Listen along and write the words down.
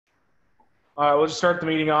All right, we'll just start the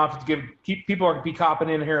meeting off to keep people are be copping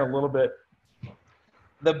in here a little bit.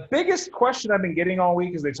 The biggest question I've been getting all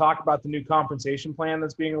week is they talk about the new compensation plan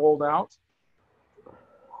that's being rolled out.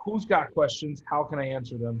 Who's got questions? How can I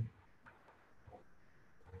answer them?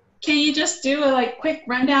 Can you just do a quick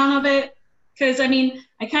rundown of it? Because I mean,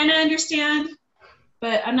 I kind of understand,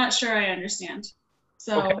 but I'm not sure I understand.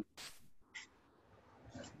 So. Okay.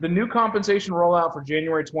 The new compensation rollout for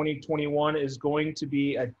January 2021 is going to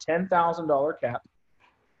be a $10,000 cap.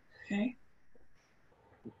 Okay.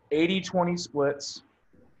 80-20 splits,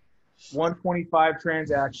 125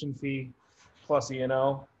 transaction fee plus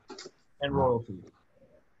E&O and royalty.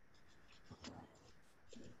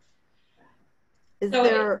 Is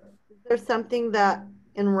there something that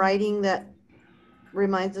in writing that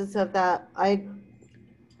reminds us of that? I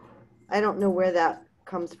don't know where that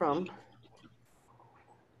comes from.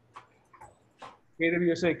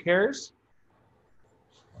 KWSA Cares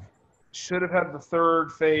should have had the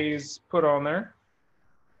third phase put on there.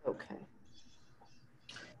 Okay.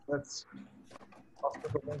 I'll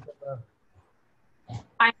put the link in there.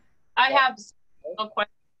 I have a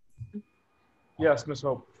question. Yes, Ms.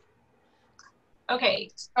 Hope.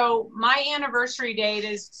 Okay, so my anniversary date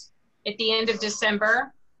is at the end of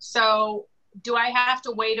December. So do I have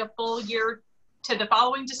to wait a full year to the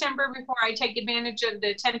following December before I take advantage of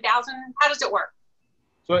the 10,000? How does it work?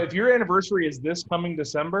 So if your anniversary is this coming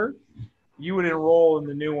December, you would enroll in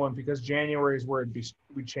the new one because January is where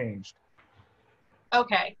we changed.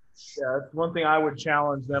 Okay. Yeah, that's one thing I would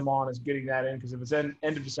challenge them on is getting that in, because if it's end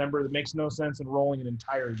of December, it makes no sense enrolling an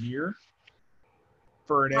entire year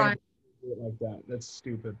for an anniversary like that. That's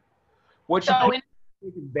stupid. What you go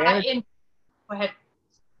ahead.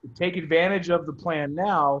 Take advantage of the plan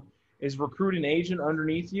now is recruit an agent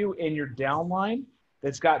underneath you in your downline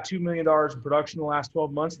that's got $2 million in production in the last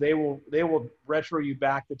 12 months. They will retro you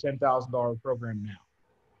back the $10,000 program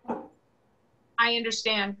now. I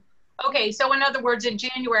understand. Okay, so in other words, in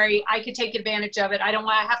January, I could take advantage of it. I don't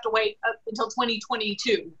want to have to wait up until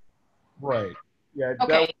 2022. Right. Yeah.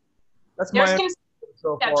 Okay. That's my answer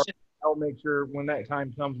so far. I'll make sure when that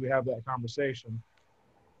time comes, we have that conversation.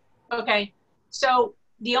 Okay. So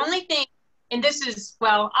the only thing, and this is,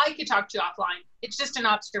 well, I could talk to you offline. It's just an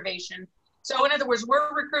observation. So in other words,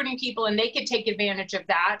 we're recruiting people and they could take advantage of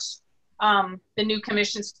that, the new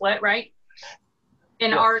commission split, right?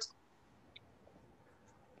 In ours.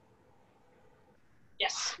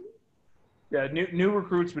 Yes. Yeah, new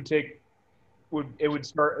recruits would start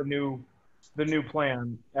the new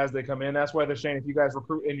plan as they come in. That's why they're saying if you guys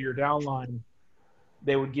recruit into your downline,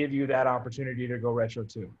 they would give you that opportunity to go retro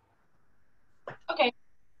too. Okay.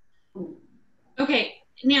 Okay.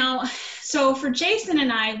 Now, so for Jason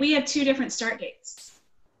and I, we had 2 different start dates.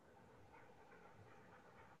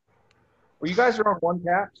 Well, you guys are on one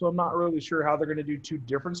cap, so I'm not really sure how they're going to do 2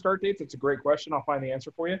 different start dates. That's a great question. I'll find the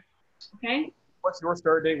answer for you. Okay. What's your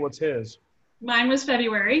start date? What's his? Mine was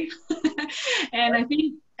February, and I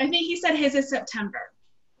think he said his is September.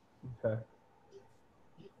 Okay.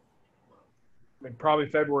 I mean, probably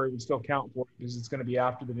February would still count for it because it's going to be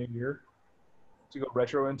after the new year to go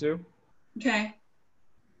retro into. Okay.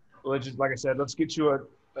 Well, just like I said, let's get you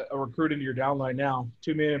a recruit into your downline now.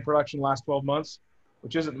 $2 million in production last 12 months,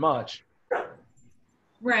 which isn't much.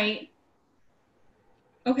 Right.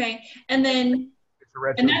 Okay, and then It's a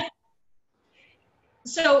retro.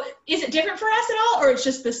 So is it different for us at all, or it's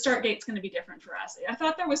just the start date's going to be different for us? I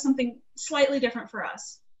thought there was something slightly different for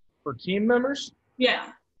us. For team members?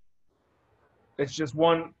 Yeah. It's just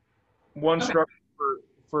one Okay. structure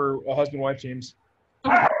for husband-wife teams.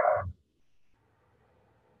 Okay.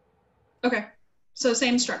 Okay. So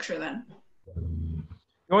same structure then.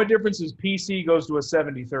 The only difference is PC goes to a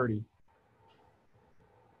 70-30.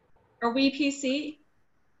 Are we PC?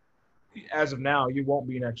 As of now, you won't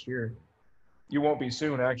be next year. You won't be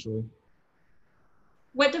soon, actually.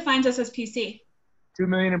 What defines us as PC? $2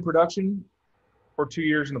 million in production or 2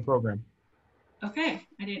 years in the program. Okay,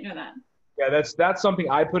 I didn't know that. Yeah, that's something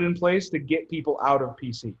I put in place to get people out of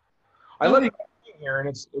PC. I love you being here, and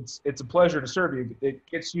it's a pleasure to serve you. It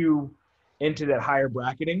gets you into that higher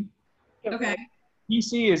bracketing. Okay.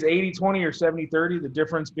 PC is 80-20 or 70-30. The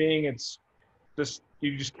difference being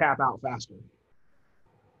you just cap out faster.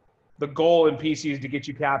 The goal in PC is to get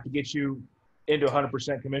you capped, to get you into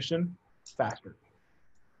 100% commission faster.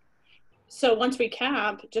 So once we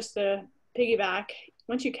cap, just to piggyback,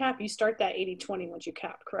 once you cap, you start that 80-20 once you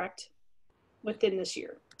cap, correct? Within this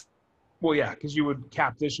year. Well, yeah, because you would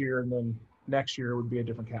cap this year and then next year would be a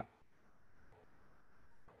different cap.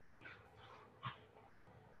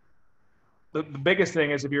 The biggest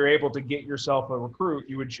thing is if you're able to get yourself a recruit,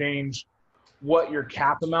 you would change what your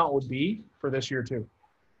cap amount would be for this year too.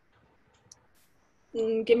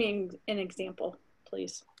 Give me an example,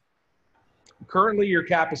 please. Currently, your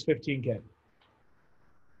cap is 15K.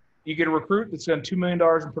 You get a recruit that's done $2 million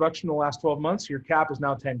in production in the last 12 months. Your cap is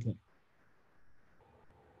now 10K.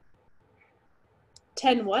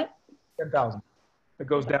 10 what? 10,000. It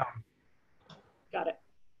goes down. Got it.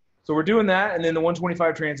 So we're doing that, and then the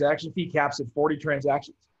 125 transaction fee caps at 40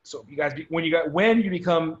 transactions. So you guys, when you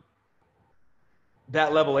become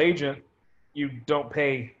that level agent, you don't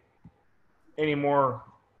pay any more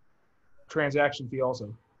transaction fee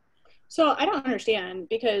also. So I don't understand,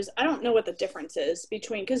 because I don't know what the difference is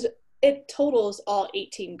between, because it totals all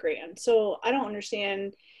 18 grand. So I don't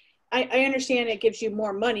understand. I understand it gives you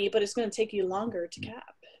more money, but it's going to take you longer to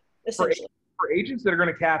cap, essentially. For agents that are going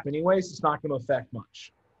to cap anyways, it's not going to affect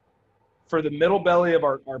much. For the middle belly of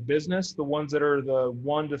our business, the ones that are the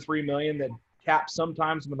 1 to 3 million that cap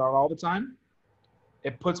sometimes, but not all the time,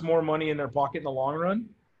 it puts more money in their pocket in the long run,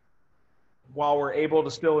 while we're able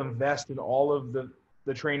to still invest in all of the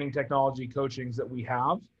training, technology, coachings that we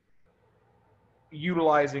have,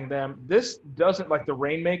 utilizing them. This doesn't, like the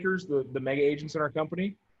rainmakers, the mega agents in our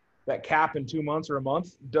company that cap in 2 months or a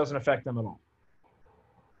month, doesn't affect them at all.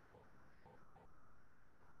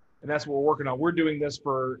 And that's what we're working on. We're doing this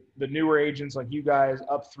for the newer agents like you guys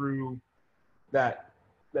up through that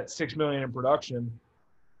 6 million in production,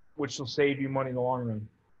 which will save you money in the long run.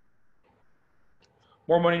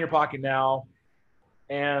 More money in your pocket now,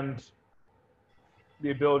 and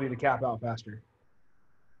the ability to cap out faster.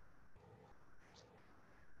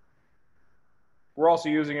 We're also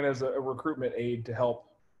using it as a recruitment aid to help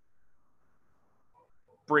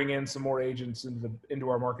bring in some more agents into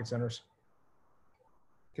our market centers.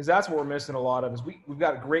 Because that's what we're missing a lot of, is we've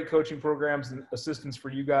got great coaching programs and assistance for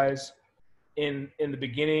you guys in the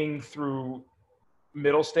beginning through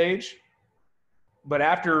middle stage. But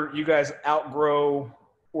after you guys outgrow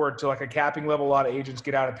or to like a capping level, a lot of agents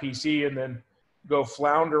get out of PC and then go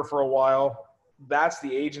flounder for a while. That's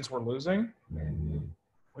the agents we're losing,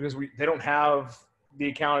 because they don't have the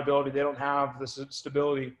accountability. They don't have the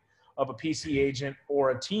stability of a PC agent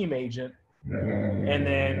or a team agent. And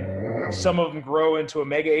then some of them grow into a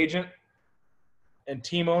mega agent and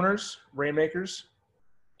team owners, rainmakers,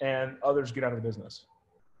 and others get out of the business.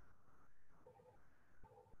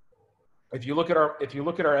 If you look at our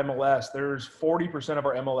MLS, there's 40% of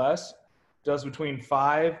our MLS does between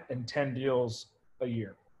 5 and 10 deals a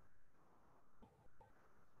year.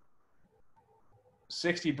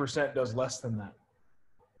 60% does less than that.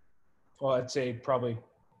 Well, I'd say probably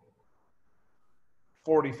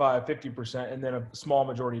 45, 50%, and then a small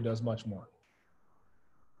majority does much more.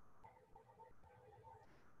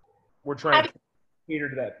 We're trying to cater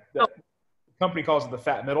to that. The company calls it the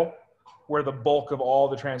fat middle, where the bulk of all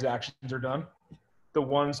the transactions are done. The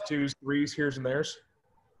 1s, 2s, 3s, here's and there's.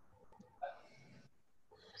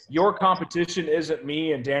 Your competition isn't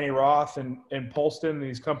me and Danny Roth and Polston,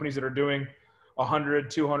 these companies that are doing 100,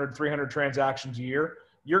 200, 300 transactions a year.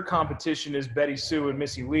 Your competition is Betty Sue and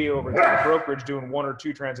Missy Lee over at the brokerage doing 1 or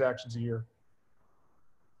 2 transactions a year,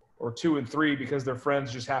 or 2 and 3 because their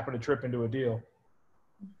friends just happen to trip into a deal.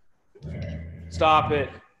 Stop it.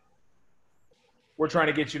 We're trying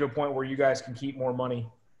to get you to a point where you guys can keep more money.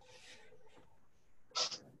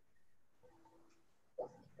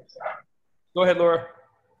 Go ahead, Laura.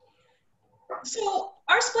 So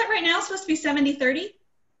our split right now is supposed to be 70-30?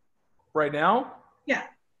 Right now? Yeah.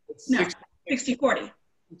 It's no, 60-40.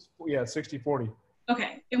 Yeah, 60-40.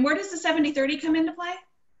 Okay. And where does the 70-30 come into play?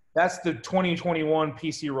 That's the 2021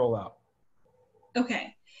 PC rollout.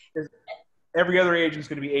 Okay. Every other agent's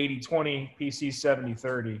going to be 80-20, PC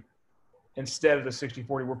 70-30 instead of the 60-40.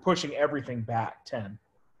 We're pushing everything back 10.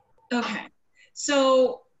 Okay.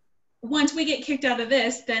 So once we get kicked out of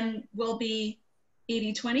this, then we'll be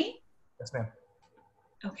 80-20? Yes, ma'am.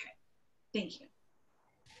 Okay. Thank you.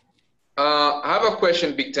 I have a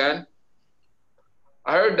question, Big Ten.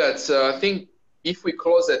 I heard that I think if we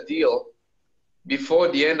close a deal before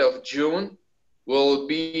the end of June, will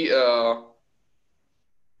be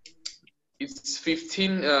it's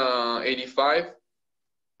 1585.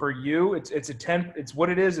 For you, it's a 10. It's what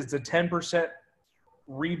it is. It's a 10%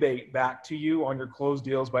 rebate back to you on your closed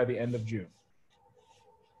deals by the end of June.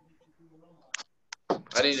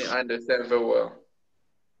 I didn't understand very well.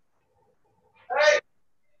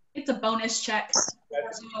 It's a bonus check.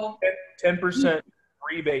 So 10%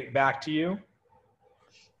 rebate back to you.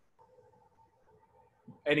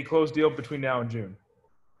 Any closed deal between now and June.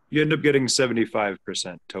 You end up getting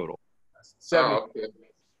 75% total. 70. Oh, okay.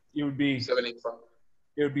 You would be 75.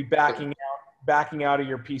 It would be backing out of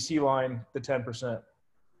your PC line the 10%.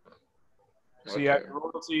 So you have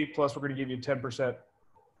royalty plus we're going to give you 10%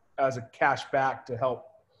 as a cash back to help.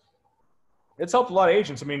 It's helped a lot of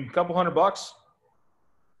agents. I mean, a couple $100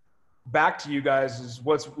 back to you guys is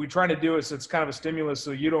what we're trying to do. Is it's kind of a stimulus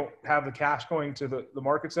so you don't have the cash going to the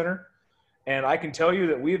market center. And I can tell you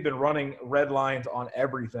that we've been running red lines on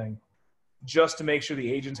everything just to make sure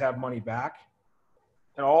the agents have money back.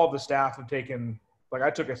 And all of the staff have taken, like I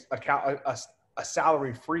took a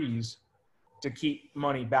salary freeze to keep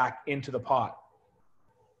money back into the pot.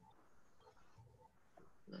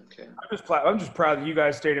 Okay. I'm just proud that you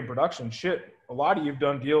guys stayed in production. Shit, a lot of you've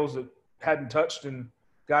done deals that hadn't touched and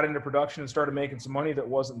got into production and started making some money that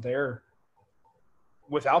wasn't there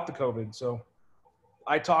without the COVID. So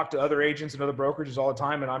I talk to other agents and other brokerages all the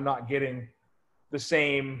time, and I'm not getting the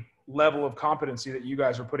same level of competency that you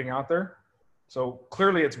guys are putting out there. So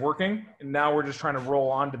clearly it's working, and now we're just trying to roll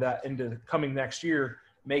on to that into coming next year,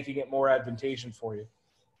 making it more advantageous for you.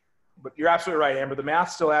 But you're absolutely right, Amber. The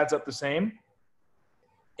math still adds up the same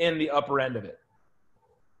in the upper end of it.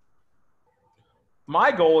 My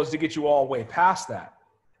goal is to get you all way past that.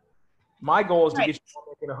 My goal is to get you all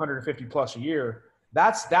making 150 plus a year.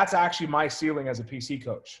 That's actually my ceiling as a PC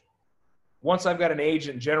coach. Once I've got an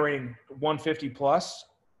agent generating 150 plus,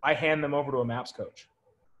 I hand them over to a MAPS coach.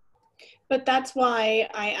 But that's why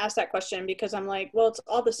I asked that question, because I'm like, well, it's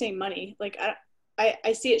all the same money. Like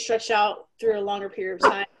I see it stretched out through a longer period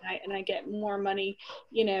of time, and I get more money,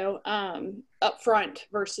 you know, up front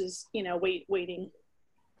versus, you know, waiting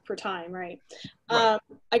for time, right? Right.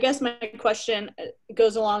 I guess my question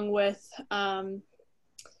goes along with, I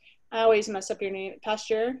always mess up your name,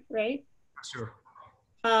 Pasture, right? Sure.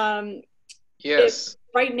 Yes.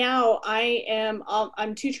 Right now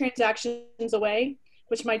I'm 2 transactions away,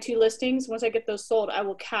 which my 2 listings, once I get those sold, I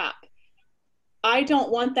will cap. I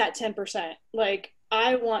don't want that 10%. Like,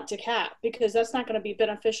 I want to cap, because that's not going to be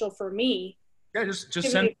beneficial for me. Yeah, just send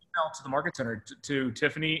an email to the market center to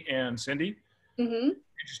Tiffany and Cindy. Mm-hmm. And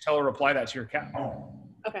just tell her to apply that to your account.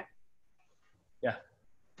 Okay. Yeah.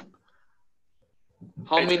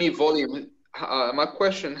 How many volume? My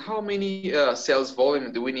question: how many sales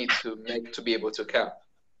volume do we need to make to be able to cap?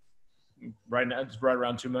 Right now, it's right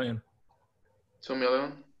around 2 million. 2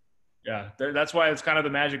 million. Yeah, that's why it's kind of the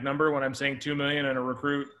magic number when I'm saying 2 million and a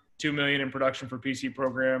recruit, 2 million in production for PC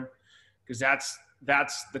program, because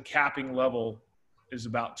that's the capping level is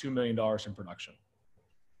about $2 million in production.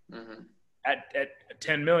 Mm-hmm. At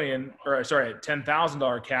 10 million, or sorry, at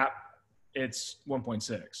 $10,000 cap, it's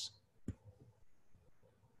 1.6.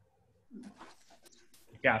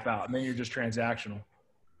 Cap out, and then you're just transactional.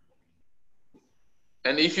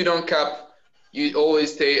 And if you don't cap, you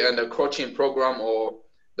always stay in the coaching program, or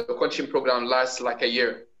the coaching program lasts like a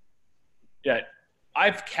year. Yeah,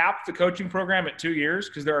 I've capped the coaching program at 2 years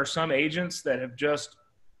because there are some agents that have just,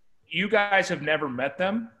 you guys have never met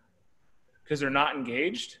them because they're not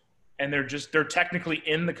engaged, and they're technically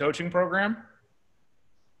in the coaching program.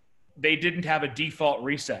 They didn't have a default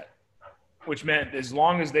reset, which meant as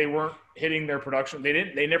long as they weren't hitting their production,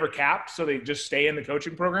 they never capped, so they just stay in the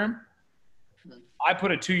coaching program. I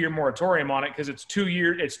put a 2-year moratorium on it because it's 2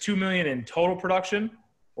 years, it's 2 million in total production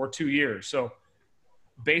or 2 years. So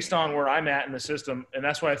based on where I'm at in the system, and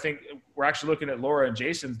that's why I think we're actually looking at Laura and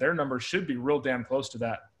Jason's, their numbers should be real damn close to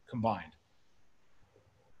that combined.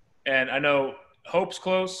 And I know Hope's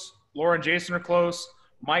close, Laura and Jason are close,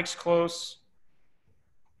 Mike's close.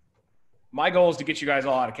 My goal is to get you guys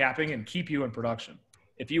all out of capping and keep you in production.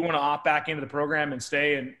 If you want to opt back into the program and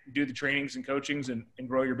stay and do the trainings and coachings and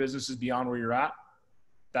grow your businesses beyond where you're at,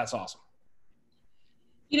 that's awesome.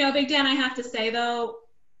 You know, Big Dan, I have to say, though,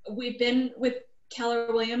 we've been with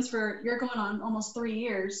Keller Williams you're going on almost 3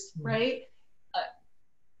 years, right?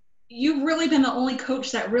 You've really been the only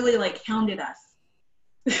coach that really, like, hounded us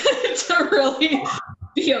to really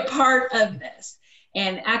be a part of this,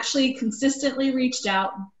 and actually consistently reached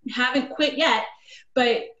out. Haven't quit yet,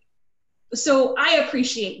 but so I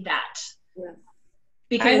appreciate that. Yeah.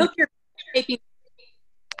 Because I hope you're taping.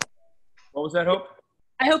 What was that, Hope?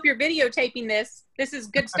 I hope you're videotaping this. This is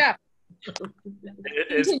good stuff.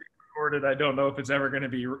 It is recorded. I don't know if it's ever going to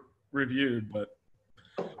be reviewed, but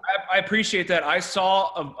I appreciate that. I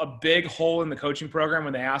saw a big hole in the coaching program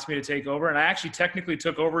when they asked me to take over, and I actually technically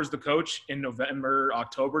took over as the coach in November,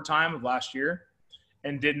 October time of last year,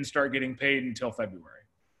 and didn't start getting paid until February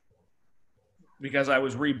because I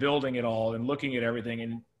was rebuilding it all and looking at everything.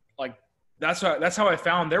 And like, that's how I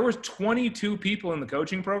found there was 22 people in the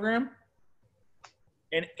coaching program,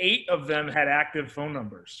 and 8 of them had active phone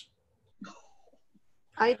numbers.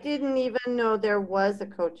 I didn't even know there was a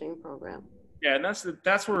coaching program. Yeah, and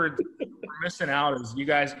that's where we're missing out is you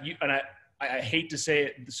guys. And I hate to say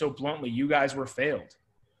it so bluntly, you guys were failed.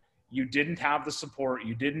 You didn't have the support.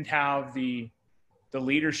 You didn't have the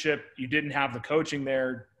leadership. You didn't have the coaching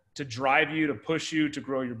there to drive you, to push you, to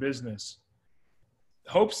grow your business.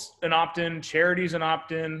 Hope's an opt-in. Charity's an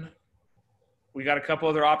opt-in. We got a couple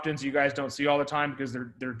other opt-ins you guys don't see all the time because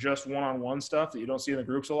they're just one-on-one stuff that you don't see in the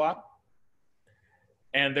groups a lot.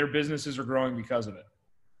 And their businesses are growing because of it.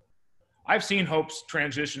 I've seen Hope's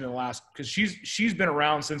transition in the last, because she's been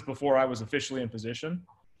around since before I was officially in position.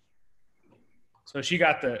 So she's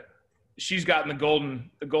gotten the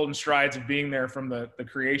golden strides of being there from the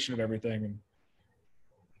creation of everything. And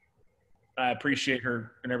I appreciate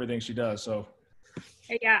her and everything she does. So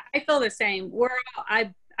Yeah, I feel the same.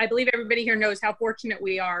 I believe everybody here knows how fortunate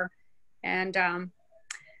we are. And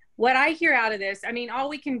what I hear out of this, I mean, all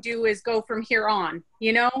we can do is go from here on,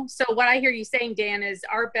 you know? So what I hear you saying, Dan, is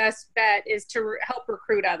our best bet is to help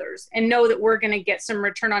recruit others and know that we're going to get some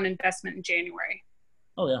return on investment in January.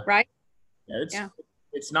 Oh, yeah. Right? Yeah,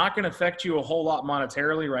 it's not going to affect you a whole lot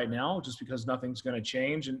monetarily right now just because nothing's going to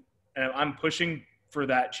change. And I'm pushing for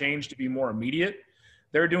that change to be more immediate.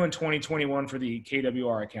 They're doing 2021 for the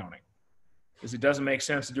KWR accounting because it doesn't make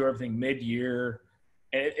sense to do everything mid-year.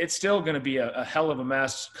 It's still going to be a hell of a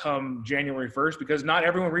mess come January 1st because not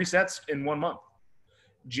everyone resets in 1 month.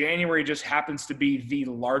 January just happens to be the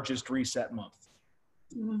largest reset month.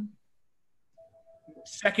 Mhm.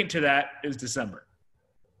 Second to that is December.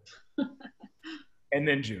 And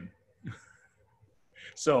then June.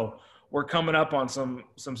 So we're coming up on some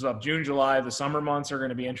stuff. June, July, the summer months are going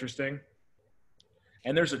to be interesting.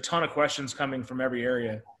 And there's a ton of questions coming from every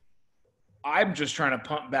area. I'm just trying to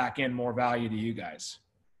pump back in more value to you guys.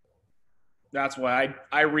 That's why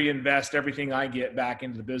I reinvest everything I get back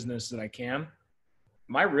into the business that I can.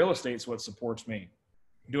 My real estate's what supports me,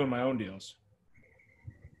 doing my own deals.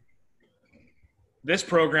 This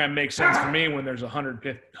program makes sense for me when there's 100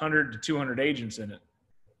 to 200 agents in it.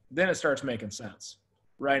 Then it starts making sense.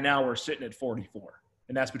 Right now we're sitting at 44,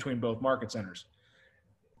 and that's between both market centers.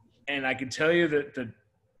 And I can tell you that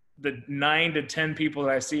the 9 to 10 people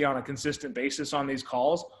that I see on a consistent basis on these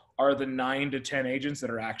calls are the 9 to 10 agents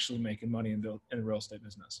that are actually making money in the real estate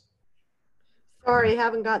business. Sorry,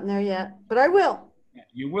 haven't gotten there yet, but I will.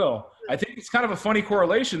 You will. I think it's kind of a funny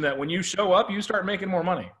correlation that when you show up, you start making more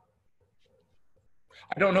money.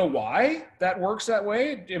 I don't know why that works that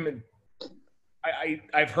way. I mean,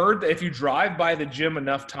 I've heard that if you drive by the gym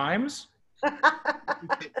enough times, I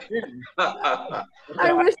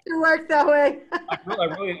wish it worked that way.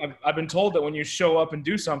 I've been told that when you show up and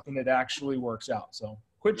do something, it actually works out. So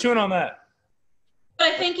quit chewing on that. But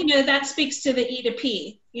I think, that speaks to the E to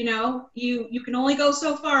P. You can only go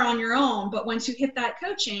so far on your own, but once you hit that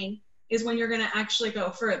coaching is when you're going to actually go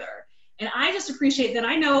further. And I just appreciate that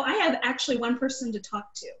I know I have actually one person to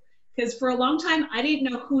talk to, because for a long time I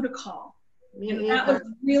didn't know who to call. And that was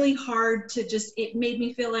really hard to it made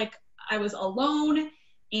me feel like I was alone,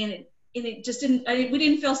 and it just we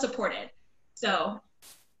didn't feel supported. So.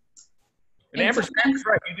 And Amber's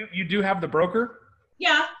right. You do have the broker?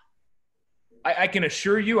 Yeah. I can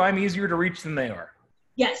assure you I'm easier to reach than they are.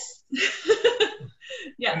 Yes.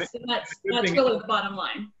 Yes. That's really the bottom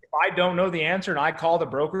line. If I don't know the answer and I call the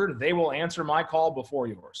broker, they will answer my call before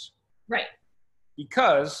yours. Right.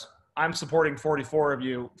 Because I'm supporting 44 of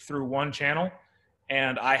you through one channel,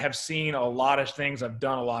 and I have seen a lot of things. I've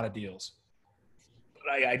done a lot of deals.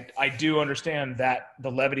 But I do understand that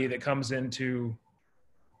the levity that comes into,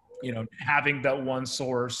 having that one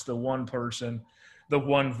source, the one person, the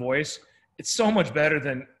one voice. It's so much better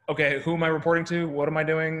than, okay, who am I reporting to? What am I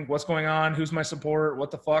doing? What's going on? Who's my support?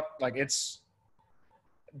 What the fuck?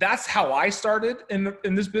 That's how I started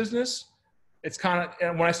in this business. It's kind of,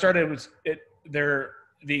 and when I started, they're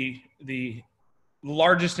the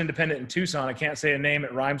largest independent in Tucson. I can't say a name.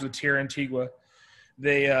 It rhymes with Tierra Antigua.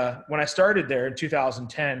 They, when I started there in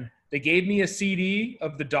 2010, they gave me a CD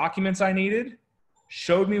of the documents I needed,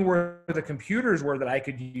 showed me where the computers were that I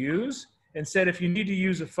could use, and said, if you need to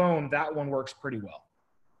use a phone, that one works pretty well.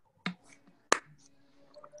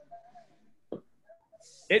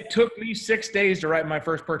 It took me 6 days to write my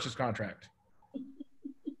first purchase contract.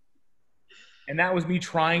 And that was me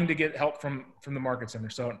trying to get help from the market center.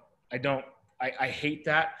 So I hate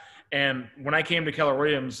that. And when I came to Keller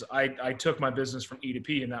Williams, I took my business from E to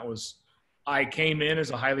P, and that was, I came in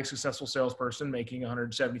as a highly successful salesperson, making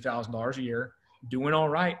 $170,000 a year, doing all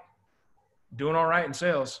right in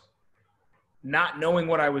sales, not knowing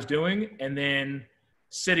what I was doing. And then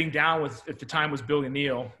sitting down with, at the time was Billy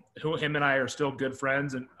Neal, who him and I are still good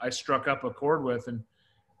friends, and I struck up a chord with, and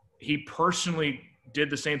he personally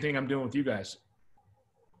did the same thing I'm doing with you guys.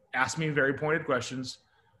 Asked me very pointed questions,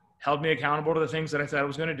 held me accountable to the things that I said I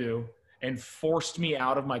was going to do, and forced me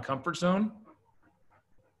out of my comfort zone.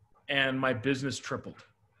 And my business tripled.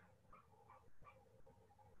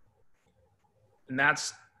 And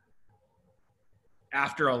that's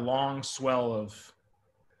after a long swell of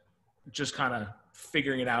just kind of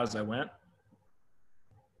figuring it out as I went.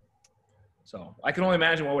 So I can only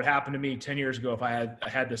imagine what would happen to me 10 years ago if I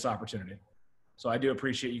had this opportunity. So I do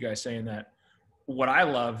appreciate you guys saying that. What I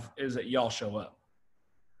love is that y'all show up.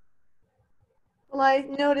 Well, I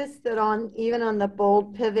noticed that even on the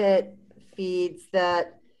Bold Pivot feeds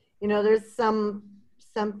that, there's some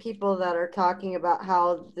people that are talking about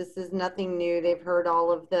how this is nothing new. They've heard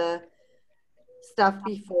all of the stuff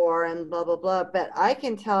before and blah, blah, blah. But I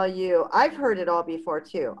can tell you, I've heard it all before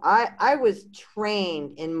too. I was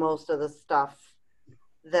trained in most of the stuff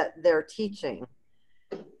that they're teaching.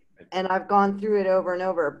 And I've gone through it over and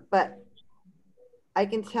over. But I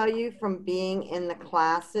can tell you from being in the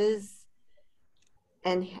classes,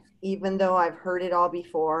 and even though I've heard it all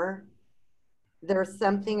before, there's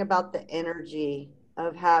something about the energy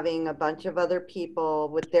of having a bunch of other people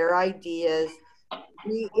with their ideas,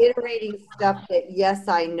 reiterating stuff that, yes,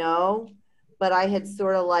 I know, but I had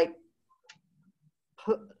sort of like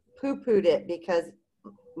poo-pooed it because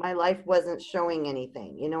my life wasn't showing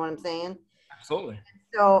anything. You know what I'm saying? Absolutely.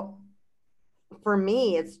 So for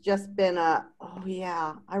me, it's just been oh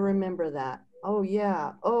yeah, I remember that. Oh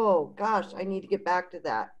yeah. Oh gosh, I need to get back to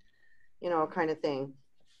that, kind of thing.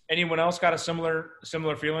 Anyone else got a similar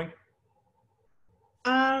feeling?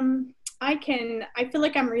 I feel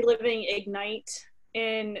like I'm reliving Ignite,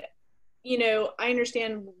 and I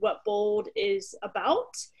understand what Bold is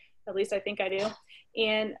about. At least I think I do.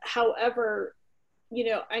 And however,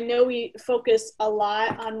 I know we focus a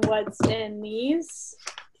lot on what's in these,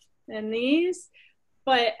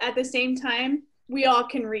 but at the same time, we all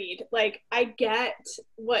can read. Like, I get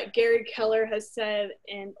what Gary Keller has said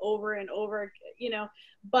and over,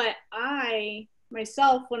 but I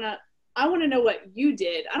myself I want to know what you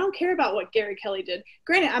did. I don't care about what Gary Kelly did.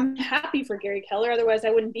 Granted, I'm happy for Gary Keller. Otherwise, I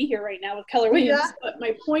wouldn't be here right now with Keller Williams. Yeah. But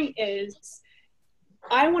my point is,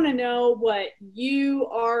 I want to know what you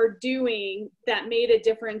are doing that made a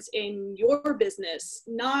difference in your business,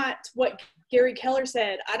 not what Gary Keller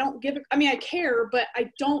said. I care, but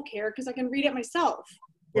I don't care because I can read it myself.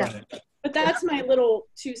 Yeah. But that's my little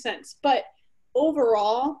 2 cents. But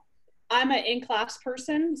overall, I'm an in-class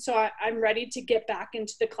person, so I'm ready to get back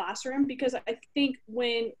into the classroom because I think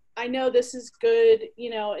when I know this is good,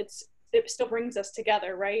 it still brings us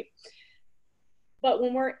together, right? But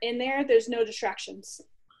when we're in there, there's no distractions.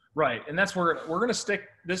 Right, and that's where we're going to stick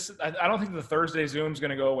this. I don't think the Thursday Zoom is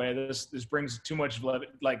going to go away. This brings too much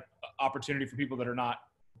like opportunity for people that are not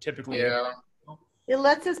typically. Yeah. It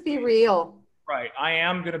lets us be real. Right. I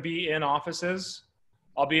am going to be in offices.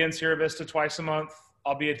 I'll be in Sierra Vista twice a month.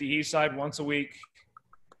 I'll be at the East Side once a week.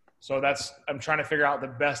 So I'm trying to figure out the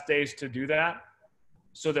best days to do that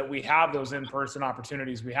so that we have those in-person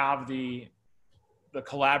opportunities. We have the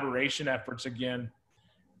collaboration efforts again.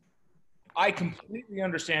 I completely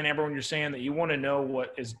understand, Amber, when you're saying that you want to know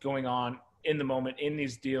what is going on in the moment, in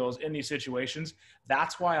these deals, in these situations.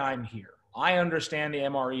 That's why I'm here. I understand the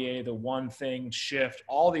MREA, the one thing, shift,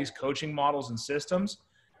 all these coaching models and systems.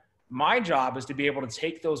 My job is to be able to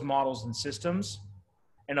take those models and systems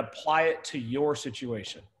and apply it to your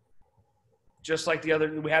situation. Just like we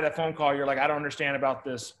had that phone call, you're like, I don't understand about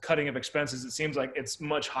this cutting of expenses. It seems like it's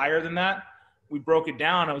much higher than that. We broke it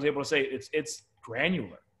down. I was able to say it's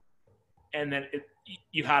granular. And then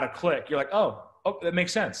you had a click. You're like, oh, that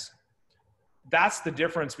makes sense. That's the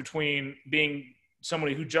difference between being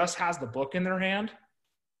somebody who just has the book in their hand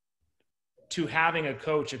to having a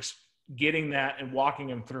coach getting that and walking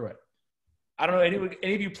them through it. I don't know,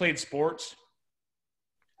 any of you played sports,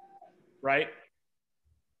 right?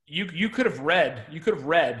 You could have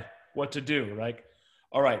read what to do. Like,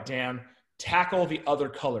 all right, Dan, tackle the other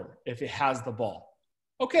color if it has the ball.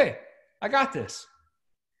 Okay, I got this.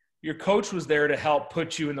 Your coach was there to help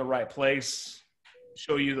put you in the right place,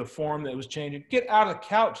 show you the form that was changing. Get out of the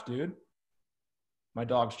couch, dude. My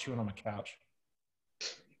dog's chewing on my couch.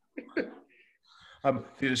 The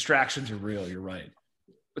distractions are real. You're right.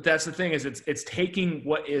 But that's the thing is it's taking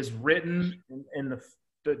what is written in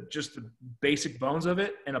just the basic bones of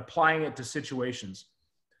it and applying it to situations.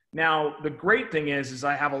 Now, the great thing is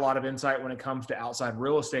I have a lot of insight when it comes to outside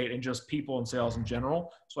real estate and just people and sales in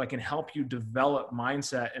general. So I can help you develop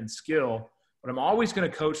mindset and skill. But I'm always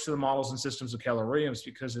going to coach to the models and systems of Keller Williams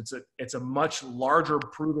because it's a much larger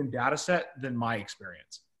proven data set than my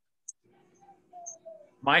experience.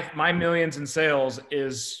 My millions in sales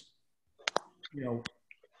is,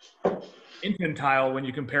 infantile when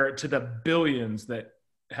you compare it to the billions that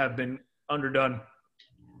have been underdone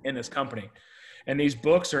in this company. And these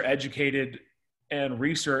books are educated and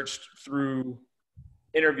researched through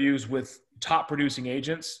interviews with top producing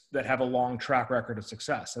agents that have a long track record of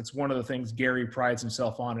success. That's one of the things Gary prides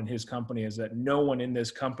himself on in his company, is that no one in this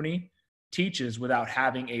company teaches without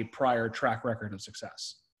having a prior track record of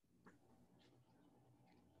success.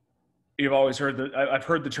 You've always heard I've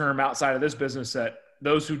heard the term outside of this business that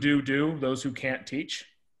those who do, those who can't teach.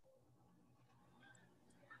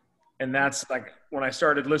 And that's like when I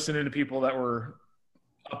started listening to people that were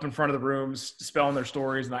up in front of the rooms, spelling their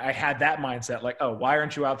stories. And I had that mindset, like, oh, why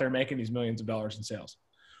aren't you out there making these millions of dollars in sales?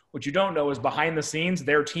 What you don't know is behind the scenes,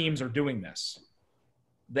 their teams are doing this.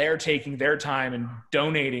 They're taking their time and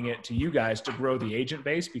donating it to you guys to grow the agent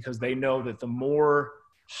base, because they know that the more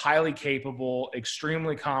highly capable,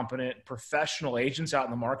 extremely competent, professional agents out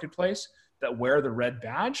in the marketplace that wear the red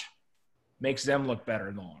badge makes them look better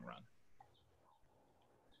in the long run.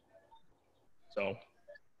 So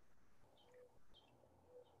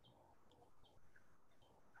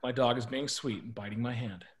my dog is being sweet and biting my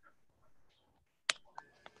hand.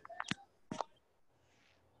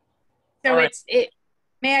 So All right.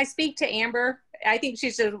 May I speak to Amber? I think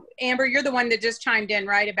Amber, you're the one that just chimed in,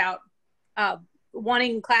 right, about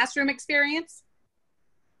wanting classroom experience?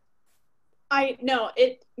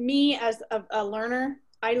 Me as a learner,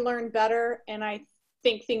 I learn better and I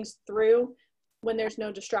think things through when there's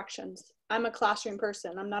no distractions. I'm a classroom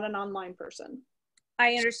person. I'm not an online person.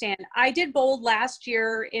 I understand. I did Bold last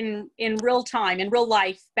year in real time, in real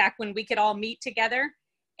life, back when we could all meet together.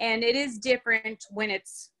 And it is different when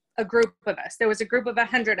it's a group of us. There was a group of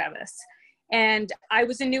 100 of us. And I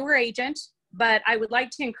was a newer agent, but I would like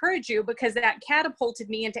to encourage you because that catapulted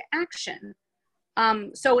me into action.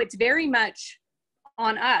 So it's very much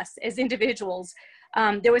on us as individuals.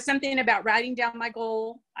 There was something about writing down my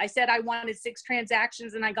goal. I said I wanted 6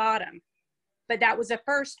 transactions and I got them, but that was a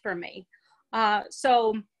first for me. And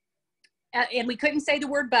we couldn't say the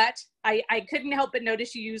word but. I couldn't help but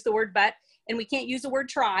notice you use the word but, and we can't use the word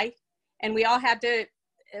try. And we all had to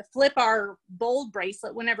flip our Bold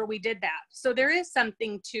bracelet whenever we did that. So there is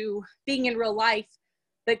something to being in real life,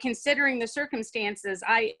 but considering the circumstances,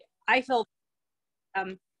 I feel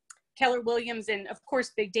Keller Williams and of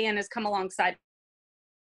course Big Dan has come alongside.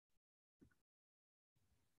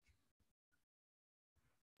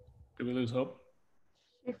 Did we lose hope?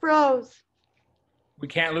 She froze. We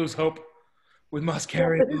can't lose hope. We must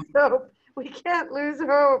carry Lose hope. We can't lose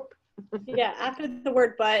hope. Yeah, after the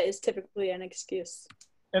word but is typically an excuse.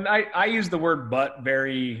 And I use the word but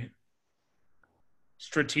very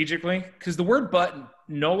strategically, because the word but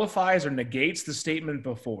nullifies or negates the statement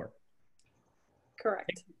before.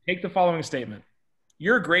 Correct. Take the following statement.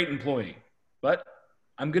 You're a great employee, but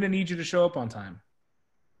I'm going to need you to show up on time.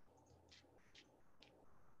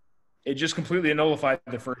 It just completely nullified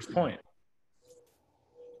the first point.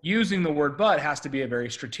 Using the word but has to be a very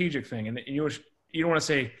strategic thing. And you don't want to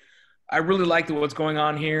say, I really like what's going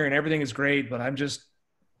on here and everything is great, but I'm just,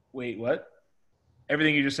 wait, what?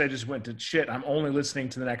 Everything you just said just went to shit. I'm only listening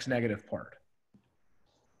to the next negative part.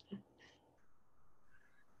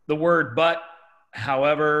 The word but,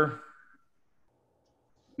 however,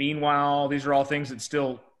 meanwhile, these are all things that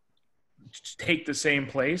still take the same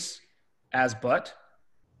place as but.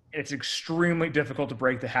 And it's extremely difficult to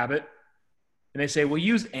break the habit. And they say, well,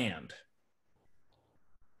 use and.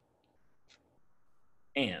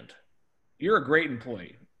 And. You're a great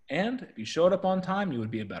employee. And if you showed up on time, you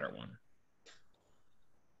would be a better one.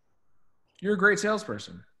 You're a great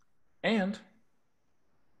salesperson. And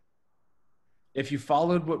if you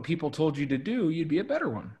followed what people told you to do, you'd be a better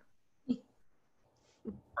one.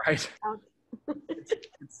 Right?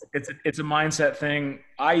 It's a mindset thing.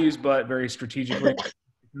 I use but very strategically,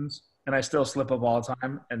 and I still slip up all the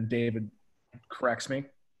time, and David corrects me.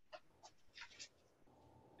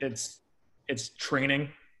 It's training.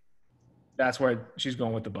 That's why she's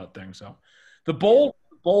going with the but thing. So the bold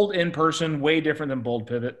in person, way different than bold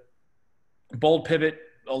pivot. Bold pivot,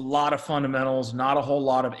 a lot of fundamentals, not a whole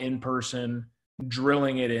lot of in-person,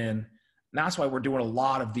 drilling it in. And that's why we're doing a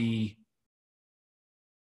lot of the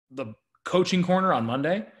coaching corner on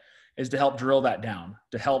Monday, is to help drill that down,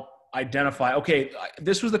 to help identify, okay,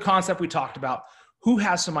 this was the concept we talked about. Who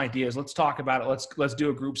has some ideas? Let's talk about it. Let's do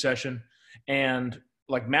a group session and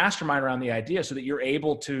like mastermind around the idea so that you're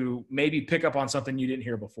able to maybe pick up on something you didn't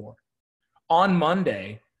hear before. On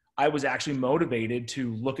Monday, I was actually motivated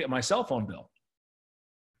to look at my cell phone bill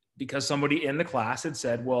because somebody in the class had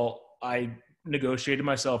said, well, I negotiated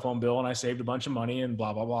my cell phone bill and I saved a bunch of money and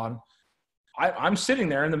blah, blah, blah. I'm sitting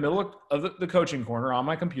there in the middle of the coaching corner on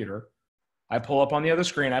my computer I pull up on the other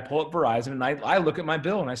screen, I pull up Verizon, and I look at my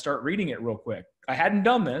bill and I start reading it real quick. I hadn't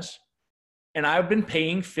done this, and I've been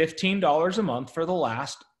paying $15 a month for the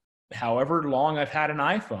last however long I've had an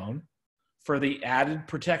iPhone for the added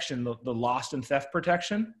protection, the lost and theft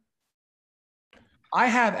protection. I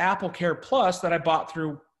have Apple Care Plus that I bought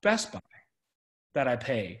through Best Buy that I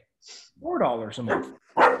pay $4 a month.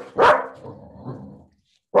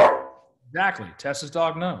 Exactly. Tessa's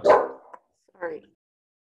dog knows. Sorry.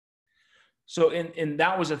 So, and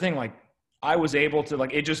that was the thing. Like, I was able to,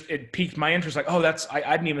 like, it piqued my interest. Like, oh,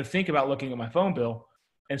 I didn't even think about looking at my phone bill.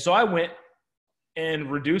 And so I went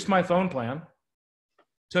and reduced my phone plan,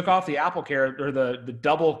 took off the Apple Care or the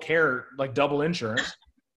double care, like double insurance,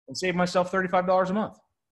 and saved myself $35 a month.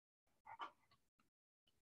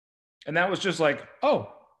 And that was just like,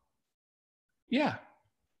 oh, yeah,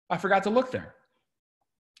 I forgot to look there.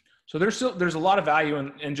 So there's a lot of value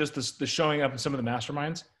in just the showing up in some of the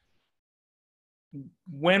masterminds.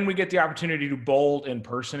 When we get the opportunity to bold in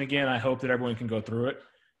person again, I hope that everyone can go through it.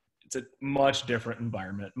 It's a much different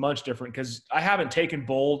environment, much different, because I haven't taken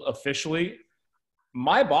bold officially.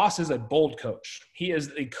 My boss is a bold coach. He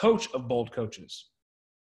is a coach of bold coaches.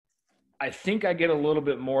 I think I get a little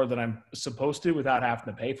bit more than I'm supposed to without having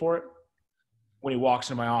to pay for it when he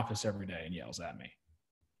walks in my office every day and yells at me.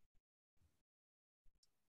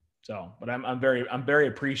 So, but I'm very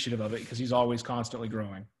appreciative of it because he's always constantly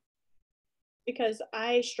growing. Because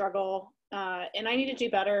I struggle, and I need to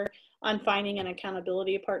do better on finding an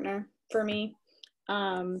accountability partner for me.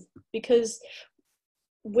 Because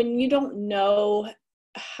when you don't know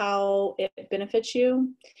how it benefits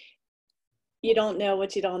you, you don't know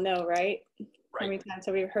what you don't know, right? How many times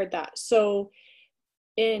have we heard that? So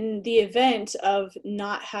in the event of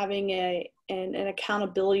not having an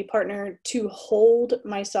accountability partner to hold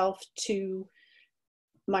myself to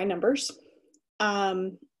my numbers,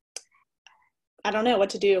 I don't know what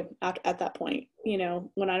to do at that point,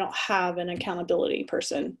 when I don't have an accountability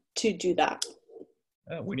person to do that.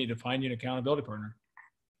 We need to find you an accountability partner.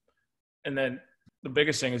 And then the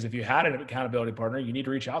biggest thing is if you had an accountability partner, you need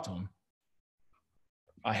to reach out to them.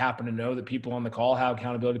 I happen to know that people on the call have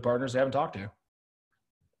accountability partners they haven't talked to.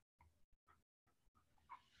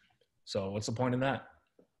 So what's the point in that?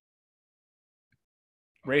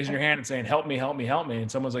 Raising your hand and saying, help me, help me, help me.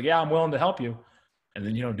 And someone's like, yeah, I'm willing to help you. And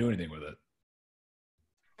then you don't do anything with it.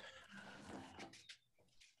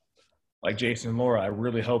 Like Jason and Laura, I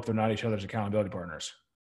really hope they're not each other's accountability partners.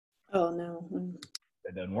 Oh, no.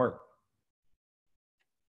 That doesn't work.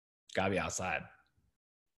 It's got to be outside.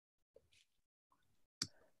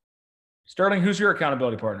 Sterling, who's your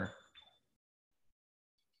accountability partner?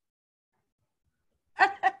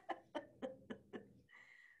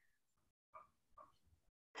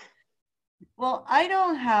 Well, I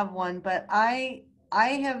don't have one, but I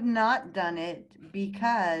have not done it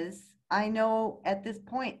because I know at this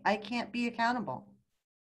point I can't be accountable.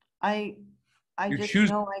 I just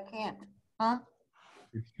know I can't. Huh?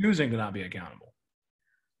 You're choosing to not be accountable.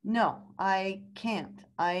 No, I can't.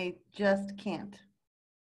 I just can't.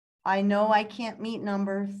 I know I can't meet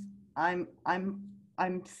numbers. I'm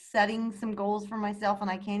setting some goals for myself and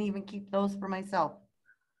I can't even keep those for myself.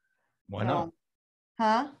 Why not?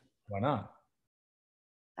 Huh? Why not?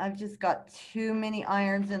 I've just got too many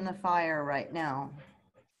irons in the fire right now.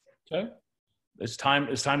 Okay. It's time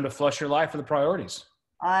to flush your life for the priorities.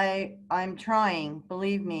 I'm trying,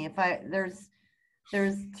 believe me. There's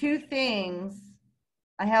two things.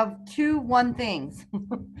 I have one things.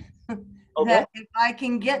 Okay. That if I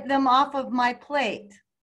can get them off of my plate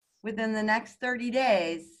within the next 30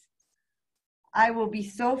 days, I will be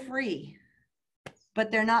so free. But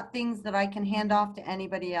they're not things that I can hand off to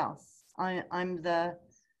anybody else. I'm the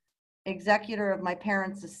executor of my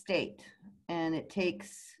parents' estate, and it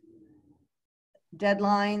takes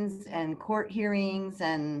deadlines and court hearings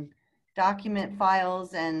and document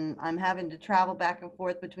files, and I'm having to travel back and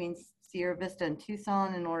forth between Sierra Vista and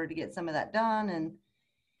Tucson in order to get some of that done,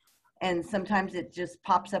 and sometimes it just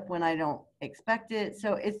pops up when I don't expect it.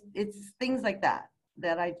 So it's things like that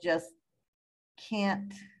I just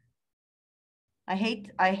can't. I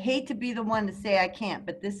hate to be the one to say I can't,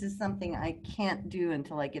 but this is something I can't do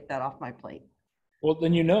until I get that off my plate. Well,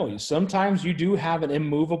 then sometimes you do have an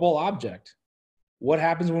immovable object. What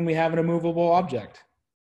happens when we have an immovable object?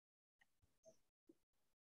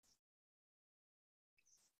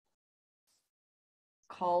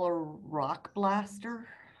 Call a rock blaster?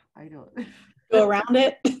 I don't. Go around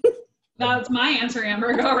it. That's my answer,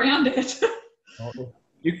 Amber. Go around it.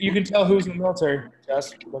 You can tell who's in the military,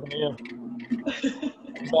 Jess. Look at you.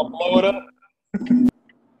 I'll blow it up.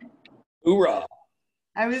 Hoorah.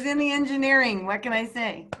 I was in the engineering. What can I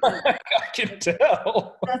say? I can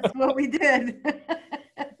tell. That's what we did.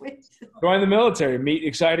 Join the military,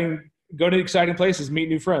 go to exciting places, meet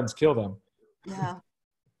new friends, kill them. Yeah.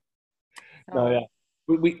 No, yeah.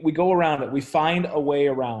 We go around it. We find a way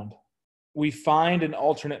around. We find an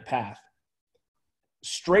alternate path.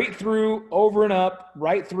 Straight through, over and up,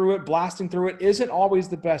 right through it, blasting through it isn't always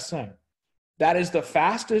the best thing. That is the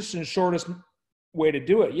fastest and shortest way to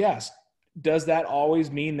do it, yes. Does that always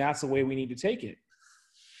mean that's the way we need to take it?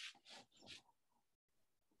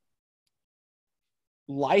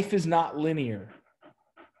 Life is not linear.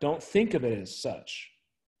 Don't think of it as such.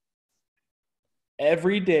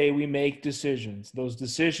 Every day we make decisions. Those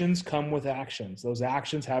decisions come with actions. Those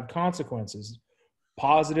actions have consequences,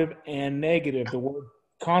 positive and negative. The word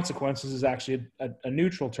consequences is actually a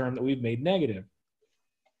neutral term that we've made negative.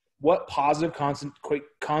 What positive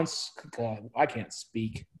I can't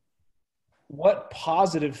speak. What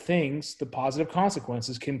positive things, the positive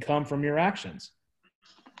consequences can come from your actions?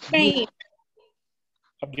 Change.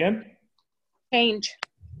 Again? Change.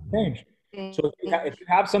 So if you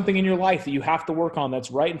have something in your life that you have to work on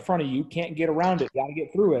that's right in front of you, you can't get around it, you got to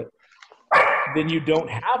get through it, then you don't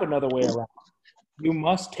have another way around. You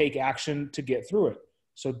must take action to get through it.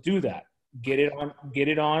 So do that. Get it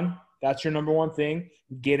on. That's your number one thing.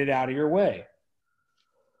 Get it out of your way.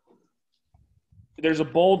 There's a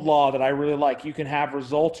bold law that I really like. You can have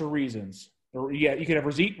results or reasons. You can have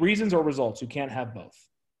reasons or results. You can't have both.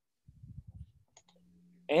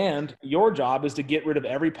 And your job is to get rid of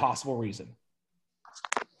every possible reason.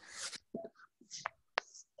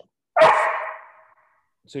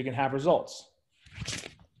 So you can have results.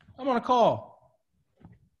 I'm on a call.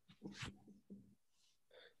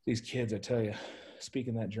 These kids, I tell you,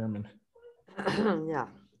 speaking that German. Yeah.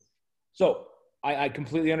 So I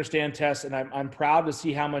completely understand, Tess, and I'm proud to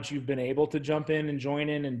see how much you've been able to jump in and join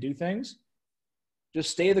in and do things. Just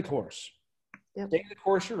stay the course. Yep. Stay the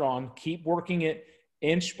course you're on. Keep working it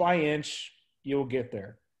inch by inch. You'll get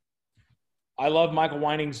there. I love Michael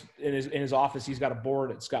Weining's in his office. He's got a board.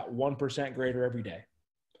 It's got 1% greater every day.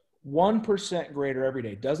 1% greater every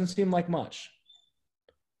day. Doesn't seem like much.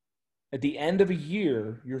 At the end of a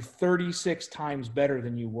year, you're 36 times better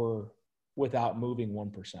than you were without moving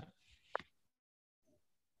 1%.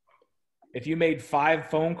 If you made 5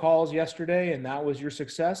 phone calls yesterday and that was your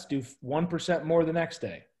success, do 1% more the next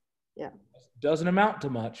day. Yeah. Doesn't amount to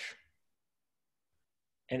much.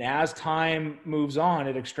 And as time moves on,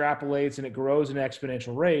 it extrapolates and it grows at an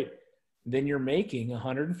exponential rate. Then you're making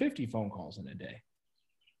 150 phone calls in a day.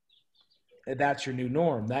 And that's your new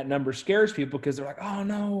norm. That number scares people because they're like, oh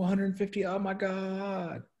no, 150, oh my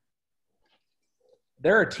God.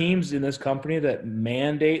 There are teams in this company that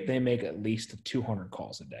mandate they make at least 200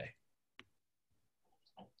 calls a day.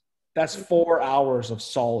 That's 4 hours of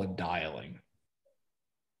solid dialing.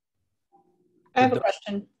 I have a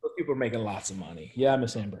question. Those people are making lots of money. Yeah,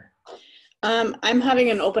 Miss Amber. I'm having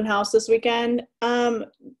an open house this weekend.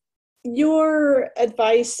 Your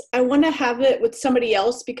advice, I want to have it with somebody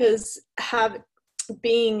else because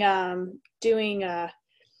doing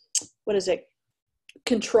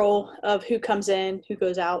control of who comes in, who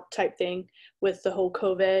goes out type thing with the whole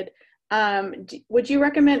COVID. Would you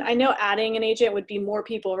recommend, I know adding an agent would be more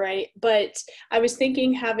people, right? But I was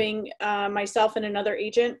thinking having myself and another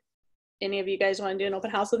agent, any of you guys want to do an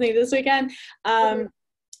open house with me this weekend,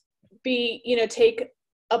 take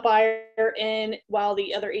a buyer in while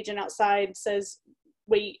the other agent outside says,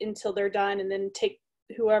 wait until they're done, and then take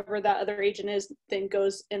whoever that other agent is, then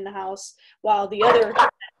goes in the house while the other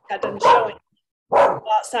got done showing, go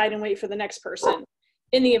outside and wait for the next person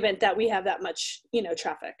in the event that we have that much,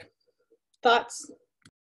 traffic. Thoughts?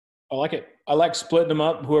 I like it. I like splitting them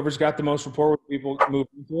up. Whoever's got the most rapport with people move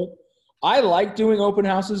into it. I like doing open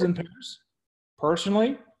houses in pairs,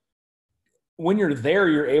 personally. When you're there,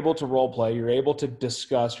 you're able to role play. You're able to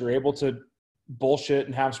discuss. You're able to bullshit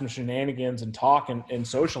and have some shenanigans and talk and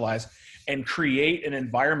socialize and create an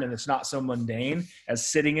environment that's not so mundane as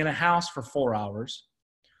sitting in a house for 4 hours.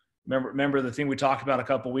 Remember the thing we talked about a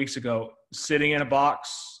couple of weeks ago, sitting in a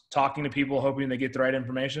box, talking to people, hoping they get the right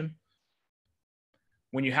information.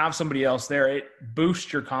 When you have somebody else there, it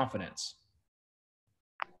boosts your confidence.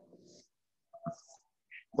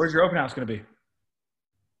 Where's your open house going to be?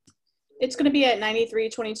 It's going to be at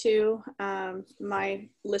 9322, my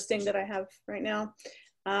listing that I have right now.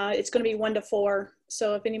 It's going to be 1 to 4.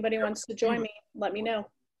 So if anybody wants to join me, let me know.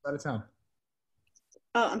 Out of town.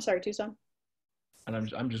 Oh, I'm sorry, Tucson. And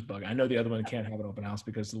I'm just bugging. I know the other one can't have an open house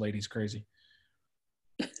because the lady's crazy.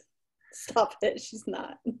 Stop it. She's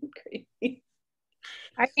not crazy.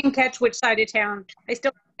 I can catch which side of town. I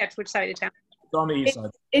still catch which side of town. on the east side.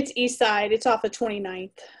 It's east side. It's off of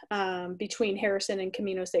 29th, between Harrison and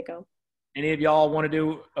Camino Seco. Any of y'all want to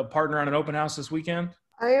do a partner on an open house this weekend?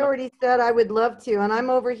 I already said I would love to, and I'm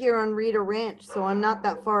over here on Rita Ranch, so I'm not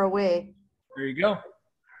that far away. There you go.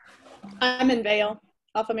 I'm in Vale,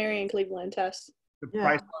 off of Marion Cleveland Test. The Yeah.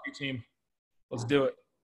 Price Hockey team. Let's do it.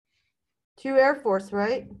 2 Air Force,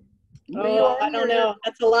 right? Oh, I don't know.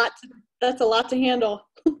 That's a lot. That's a lot to handle.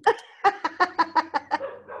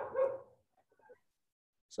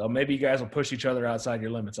 So maybe you guys will push each other outside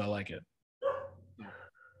your limits. I like it.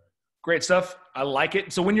 Great stuff. I like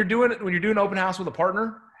it. So when you're doing open house with a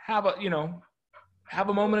partner, have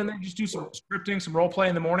a moment in there. Just do some scripting, some role play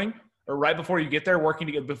in the morning or right before you get there, working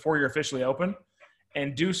to get before you're officially open,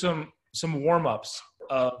 and do some warm ups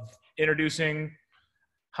of introducing.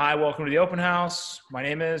 Hi, welcome to the open house. My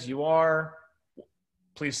name is. You are.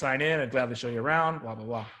 Please sign in. I'd gladly show you around. Blah blah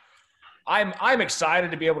blah. I'm excited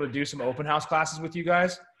to be able to do some open house classes with you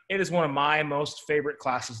guys. It is one of my most favorite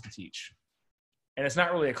classes to teach. And it's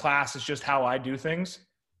not really a class, it's just how I do things.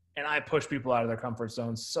 And I push people out of their comfort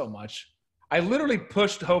zones so much. I literally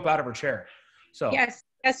pushed Hope out of her chair. So Yes,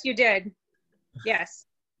 you did. Yes.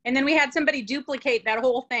 And then we had somebody duplicate that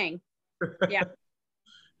whole thing. Yeah.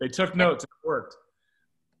 They took notes and it worked.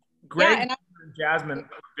 Greg and and Jasmine have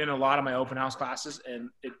been in a lot of my open house classes, and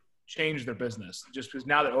it changed their business. Just because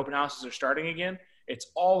now that open houses are starting again, it's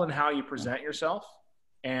all in how you present yourself,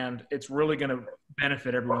 and it's really going to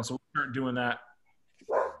benefit everyone. So we'll start doing that.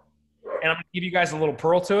 And I'm going to give you guys a little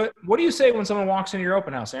pearl to it. What do you say when someone walks into your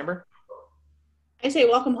open house, Amber? I say,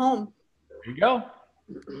 welcome home. There you go.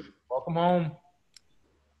 Welcome home.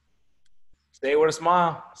 Say it with a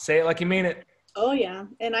smile. Say it like you mean it. Oh yeah.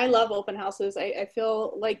 And I love open houses. I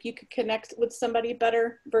feel like you could connect with somebody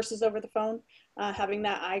better versus over the phone. Having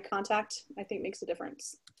that eye contact, I think, makes a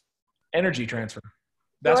difference. Energy transfer.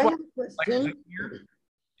 That's So I why have a question.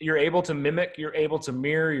 you're able to mimic, you're able to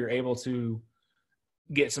mirror, you're able to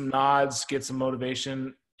get some nods, get some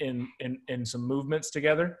motivation in some movements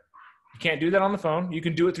together. You can't do that on the phone. You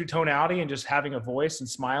can do it through tonality and just having a voice and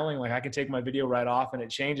smiling. Like I can take my video right off and it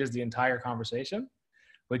changes the entire conversation.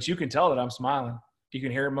 But you can tell that I'm smiling. You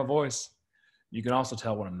can hear it in my voice. You can also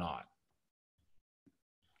tell when I'm not.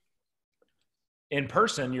 In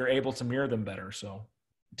person, you're able to mirror them better. So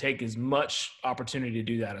take as much opportunity to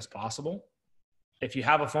do that as possible. If you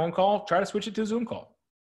have a phone call, try to switch it to a Zoom call.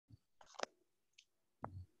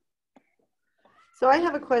 So I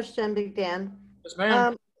have a question, Big Dan. Yes,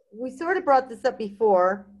 ma'am. We sort of brought this up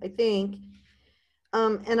before, I think.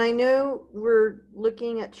 And I know we're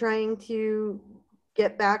looking at trying to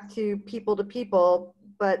get back to people,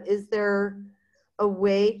 but is there a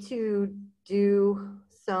way to do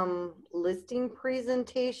some listing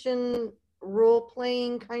presentation,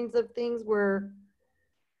 role-playing kinds of things where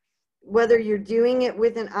whether you're doing it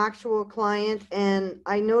with an actual client, and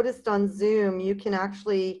I noticed on Zoom, you can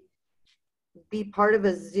actually be part of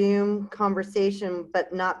a Zoom conversation,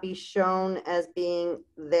 but not be shown as being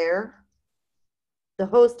there. The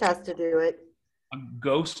host has to do it. A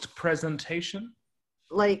ghost presentation?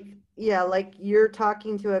 Like, yeah, like you're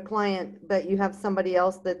talking to a client, but you have somebody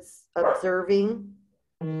else that's observing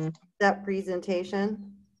that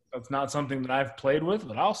presentation. That's not something that I've played with,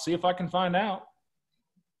 but I'll see if I can find out.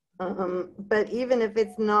 But even if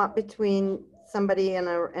it's not between somebody and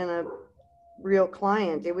a real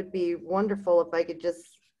client, it would be wonderful if I could just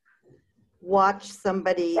watch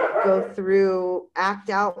somebody go through,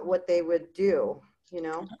 act out what they would do, you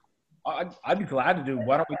know? I'd be glad to do.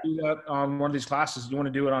 Why don't we do that on one of these classes? You want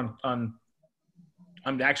to do it on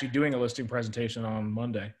I'm actually doing a listing presentation on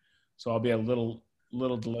Monday, so I'll be a little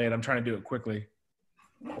delayed. I'm trying to do it quickly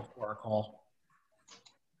before our call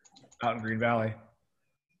out in Green Valley.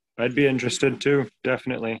 I'd be interested too,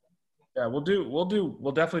 definitely. Yeah, we'll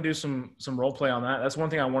definitely do some role play on that. That's one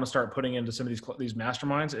thing I want to start putting into some of these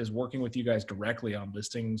masterminds is working with you guys directly on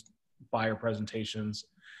listings, buyer presentations,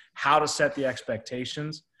 how to set the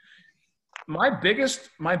expectations. My biggest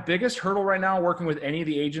hurdle right now working with any of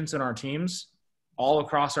the agents in our teams all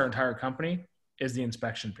across our entire company is the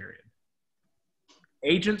inspection period.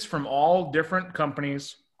 Agents from all different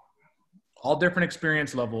companies, all different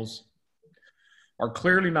experience levels are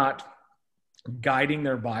clearly not guiding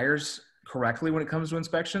their buyers correctly when it comes to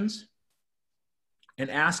inspections and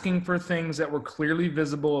asking for things that were clearly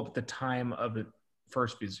visible at the time of it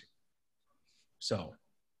first visit. So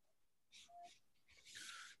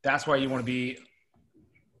that's why you want to be,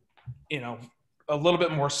 a little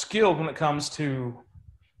bit more skilled when it comes to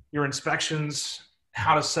your inspections,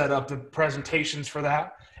 how to set up the presentations for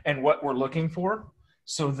that and what we're looking for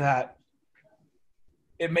so that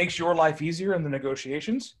it makes your life easier in the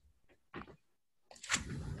negotiations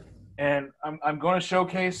And I'm going to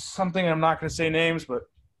showcase something. I'm not going to say names, but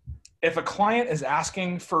if a client is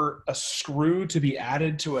asking for a screw to be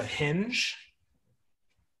added to a hinge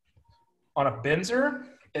on a Binzer,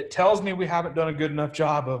 it tells me we haven't done a good enough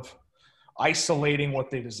job of isolating what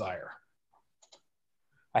they desire.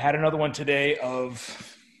 I had another one today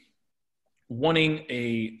of wanting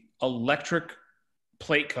a electric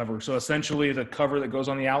plate cover. So essentially the cover that goes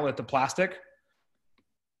on the outlet, the plastic,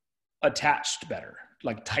 attached better,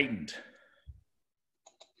 like tightened.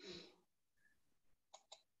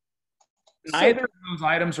 Neither of those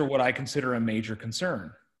items are what I consider a major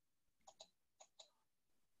concern.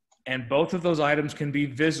 And both of those items can be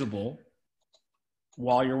visible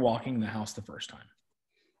while you're walking the house the first time.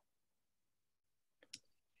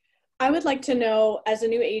 I would like to know, as a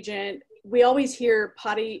new agent, we always hear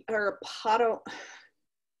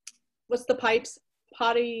what's the pipes?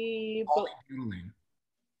 Polybutylene.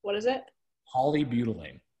 What is it?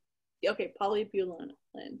 Polybutylene. Okay, polybutylene.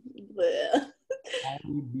 Blech.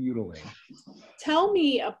 Polybutylene. Tell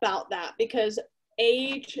me about that, because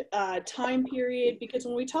age, time period, because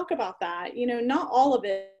when we talk about that, you know, not all of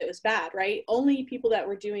it was bad, right? Only people that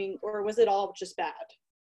were doing, or was it all just bad?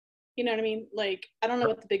 You know what I mean? Like, I don't know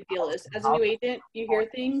what the big deal is. As a new agent, you hear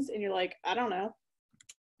things and you're like, I don't know.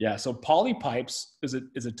 Yeah, so poly pipes is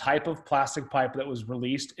a type of plastic pipe that was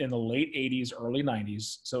released in the late 80s, early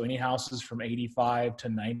 90s. So any houses from 85 to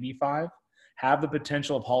 95 have the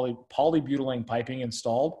potential of polybutylene piping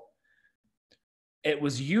installed. It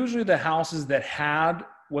was usually the houses that had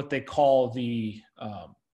what they call the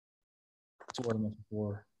what's the word I'm looking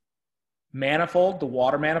for? Manifold, the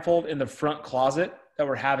water manifold in the front closet that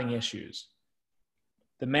were having issues.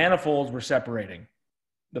 The manifolds were separating.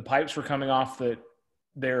 The pipes were coming off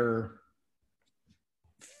their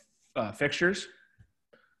fixtures.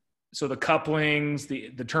 So the couplings,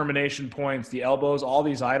 the termination points, the elbows, all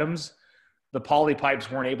these items, the poly pipes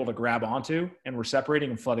weren't able to grab onto and were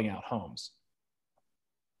separating and flooding out homes.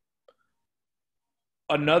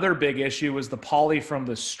 Another big issue was the poly from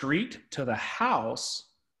the street to the house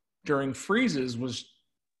during freezes was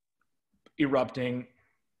erupting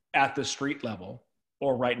at the street level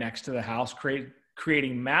or right next to the house,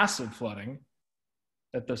 creating massive flooding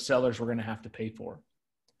that the sellers were going to have to pay for.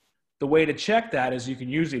 The way to check that is you can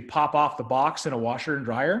usually pop off the box in a washer and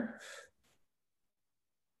dryer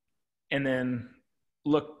and then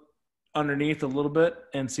look underneath a little bit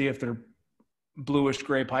and see if they're bluish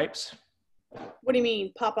gray pipes. What do you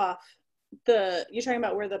mean pop off? You're talking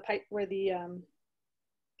about where the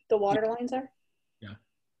water lines are? Yeah.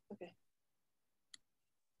 Okay.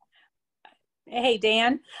 Hey,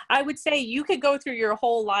 Dan, I would say you could go through your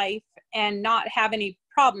whole life and not have any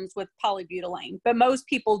problems with polybutylene, but most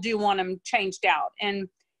people do want them changed out. And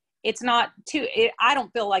it's not I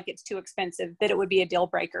don't feel like it's too expensive that it would be a deal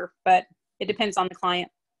breaker, but it depends on the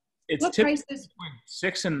client. It's typically between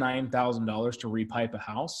 $6,000 and $9,000 to repipe a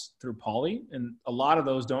house through poly. And a lot of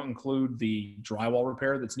those don't include the drywall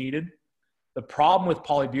repair that's needed. The problem with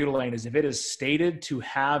polybutylene is if it is stated to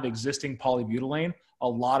have existing polybutylene, a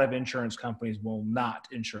lot of insurance companies will not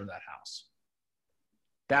insure that house.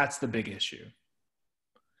 That's the big issue.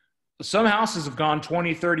 Some houses have gone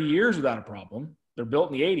 20, 30 years without a problem. They're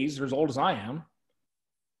built in the 80s. They're as old as I am.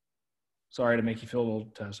 Sorry to make you feel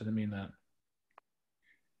old, Tess. I didn't mean that.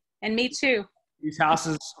 And me too. These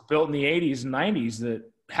houses built in the 80s and 90s that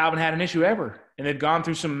haven't had an issue ever. And they've gone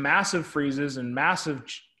through some massive freezes and massive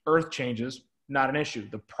earth changes. Not an issue.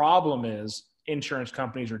 The problem is insurance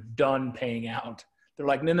companies are done paying out. They're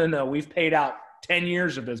like, no, we've paid out 10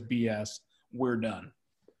 years of this BS. We're done.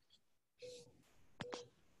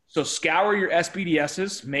 So scour your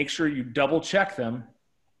SPDSs. Make sure you double check them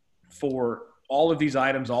for all of these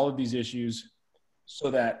items, all of these issues,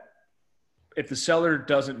 so that if the seller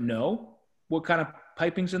doesn't know what kind of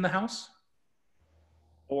piping's in the house,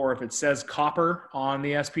 or if it says copper on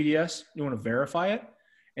the SPDS, you want to verify it.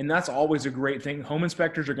 And that's always a great thing. Home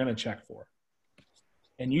inspectors are going to check for.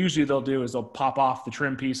 And usually they'll pop off the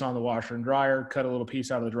trim piece on the washer and dryer, cut a little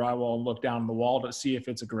piece out of the drywall and look down the wall to see if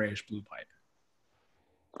it's a grayish blue pipe.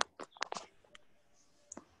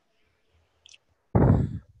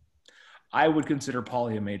 I would consider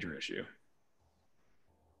poly a major issue.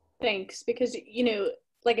 Thanks, because, you know,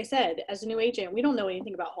 like I said, as a new agent, we don't know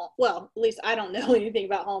anything about homes. Well, at least I don't know anything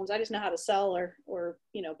about homes. I just know how to sell or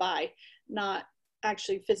you know, buy, not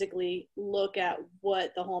actually physically look at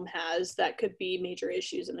what the home has that could be major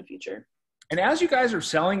issues in the future. And as you guys are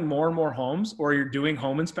selling more and more homes, or you're doing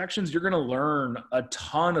home inspections, you're going to learn a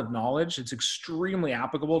ton of knowledge. It's extremely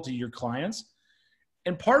applicable to your clients.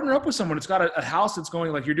 And partner up with someone. It's got a house that's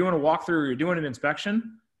going, like you're doing a walkthrough or you're doing an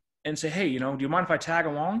inspection, and say, hey, you know, do you mind if I tag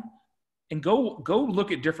along? and go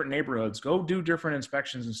look at different neighborhoods, go do different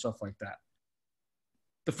inspections and stuff like that.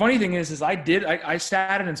 The funny thing is I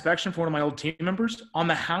sat an inspection for one of my old team members on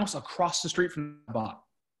the house across the street from the bot.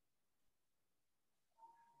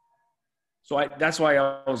 So that's why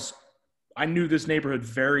I knew this neighborhood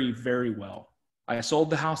very, very well. I sold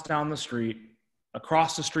the house down the street.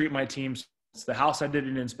 Across the street, my team's, it's the house I did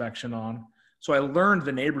an inspection on. So I learned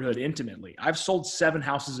the neighborhood intimately. I've sold 7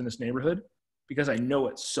 houses in this neighborhood because I know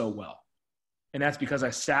it so well. And that's because I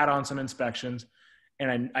sat on some inspections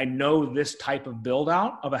and I know this type of build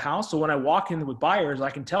out of a house. So when I walk in with buyers, I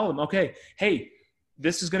can tell them, okay, hey,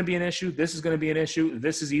 this is going to be an issue. This is going to be an issue.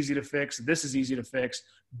 This is easy to fix. This is easy to fix.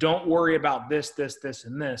 Don't worry about this, this, this,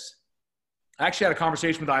 and this. I actually had a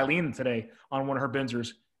conversation with Eileen today on one of her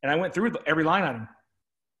Benzers, and I went through every line item.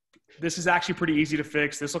 This is actually pretty easy to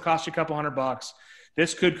fix. This will cost you a couple $100.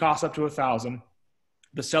 This could cost up to $1,000.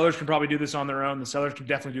 The sellers can probably do this on their own. The sellers can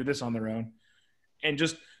definitely do this on their own. And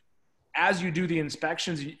just as you do the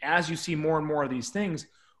inspections, as you see more and more of these things,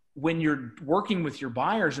 when you're working with your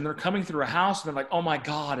buyers and they're coming through a house and they're like, oh my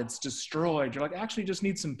God, it's destroyed. You're like, actually just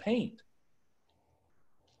need some paint.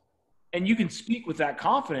 And you can speak with that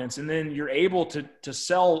confidence, and then you're able to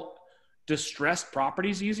sell distressed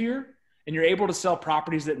properties easier, and you're able to sell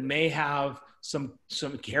properties that may have some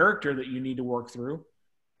character that you need to work through.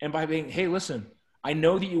 And by being, hey, listen, I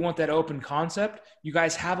know that you want that open concept. You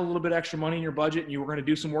guys have a little bit extra money in your budget and you were going to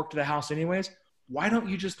do some work to the house anyways. Why don't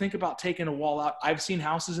you just think about taking a wall out? I've seen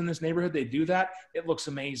houses in this neighborhood. They do that. It looks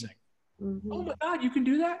amazing. Mm-hmm. Oh my God, you can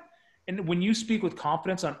do that. And when you speak with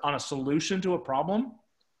confidence on a solution to a problem,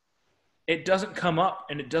 it doesn't come up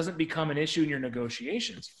and it doesn't become an issue in your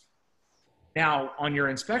negotiations. Now, on your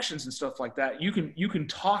inspections and stuff like that, you can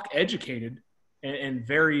talk educated and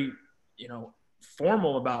very,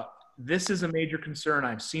 formal about, this is a major concern.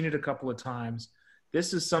 I've seen it a couple of times.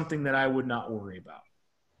 This is something that I would not worry about.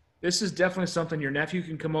 This is definitely something your nephew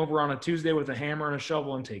can come over on a Tuesday with a hammer and a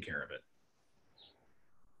shovel and take care of it.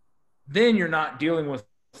 Then you're not dealing with,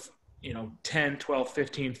 10, 12,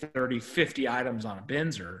 15, 30, 50 items on a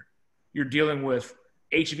Benzer. You're dealing with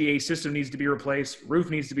HVAC system needs to be replaced, roof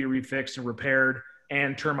needs to be refixed and repaired,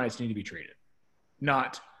 and termites need to be treated.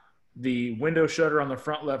 Not the window shutter on the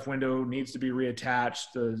front left window needs to be reattached,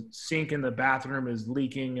 the sink in the bathroom is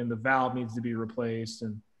leaking and the valve needs to be replaced.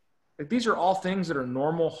 And these are all things that are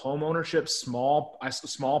normal home ownership, small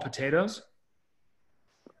potatoes.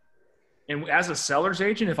 And as a seller's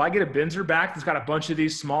agent, if I get a Benzer back that's got a bunch of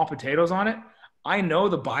these small potatoes on it, I know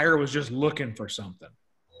the buyer was just looking for something.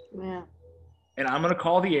 Yeah. And I'm going to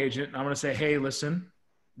call the agent and I'm going to say, hey, listen,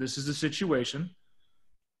 this is the situation.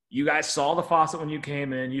 You guys saw the faucet when you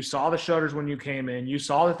came in. You saw the shutters when you came in. You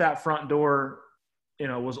saw that front door,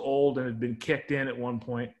 was old and had been kicked in at one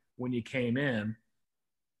point when you came in.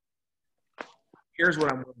 Here's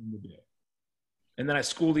what I'm willing to do. And then I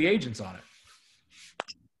school the agents on it.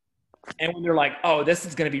 And when they're like, oh, this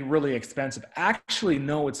is going to be really expensive. Actually,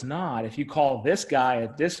 no, it's not. If you call this guy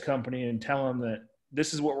at this company and tell him that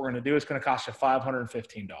this is what we're going to do, it's going to cost you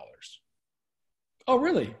 $515. Oh,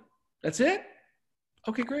 really? That's it?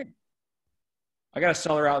 Okay, great. I got a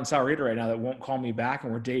seller out in Sahuarita right now that won't call me back,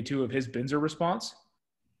 and we're day 2 of his Benzer response.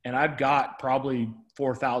 And I've got probably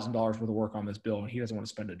 $4,000 worth of work on this bill, and he doesn't want to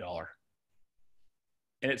spend $1.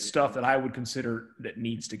 And it's stuff that I would consider that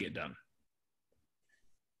needs to get done.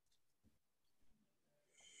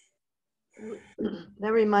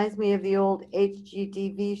 That reminds me of the old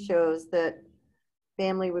HGTV shows that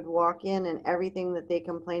family would walk in and everything that they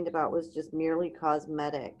complained about was just merely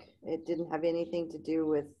cosmetic. It didn't have anything to do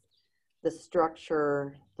with the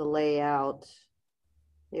structure, the layout.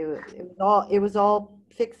 It was all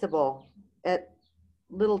fixable at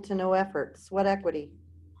little to no effort. Sweat equity.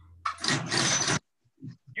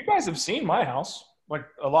 You guys have seen my house. Like,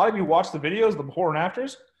 a lot of you watch the videos, the before and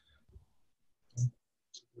afters.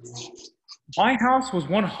 My house was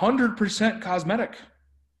 100% cosmetic.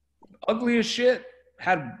 Ugly as shit.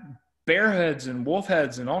 Had bear heads and wolf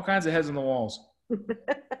heads and all kinds of heads on the walls.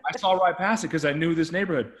 I saw right past it because I knew this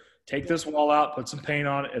neighborhood. Take this wall out, put some paint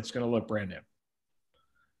on it. It's going to look brand new.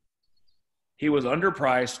 He was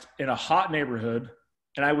underpriced in a hot neighborhood,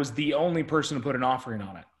 and I was the only person to put an offering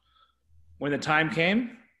on it. When the time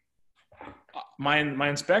came, my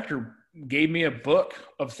inspector gave me a book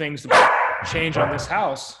of things to change on this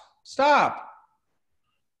house. Stop.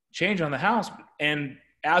 Change on the house. And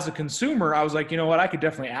as a consumer, I was like, you know what? I could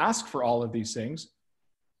definitely ask for all of these things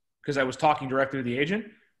because I was talking directly to the agent.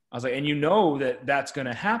 I was like, and that that's going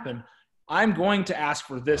to happen. I'm going to ask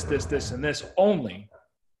for this, this, this, and this only.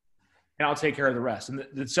 and I'll take care of the rest. And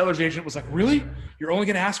the seller's agent was like, really? You're only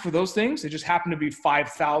going to ask for those things? It just happened to be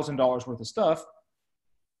 $5,000 worth of stuff.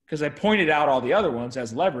 Because I pointed out all the other ones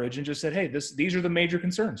as leverage and just said, hey, these are the major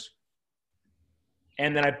concerns.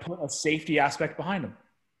 And then I put a safety aspect behind them.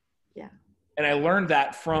 Yeah. And I learned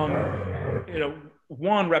that from,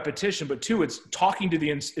 one, repetition, but two, it's talking to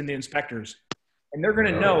the inspectors. And they're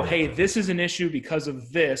going to know, hey, this is an issue because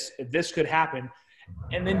of this. If this could happen.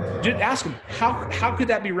 And then just ask them, how could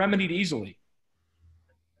that be remedied easily?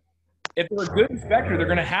 If they're a good inspector, they're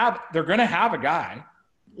going to have a guy.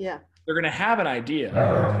 Yeah. They're going to have an idea,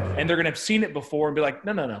 and they're going to have seen it before and be like,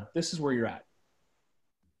 no, this is where you're at.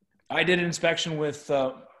 I did an inspection with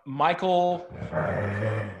Michael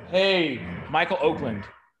Oakland.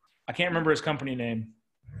 I can't remember his company name.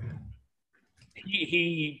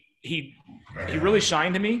 He really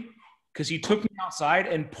shined to me because he took me outside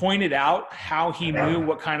and pointed out how he knew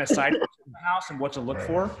what kind of side was in the house and what to look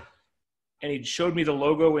for. And he showed me the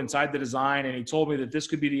logo inside the design, and he told me that this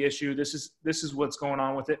could be the issue. This is what's going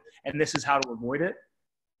on with it, and this is how to avoid it.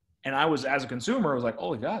 And I was, as a consumer, I was like,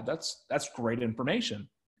 "Oh God, that's great information."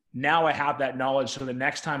 Now I have that knowledge, so the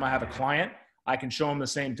next time I have a client, I can show them the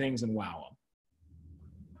same things and wow them.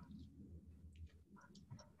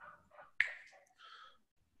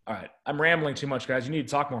 All right, I'm rambling too much, guys. You need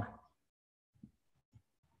to talk more.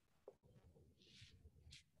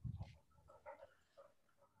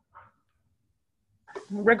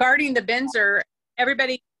 Regarding the Benzer,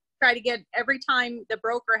 everybody try to get, every time the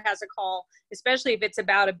broker has a call, especially if it's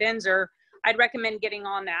about a Benzer, I'd recommend getting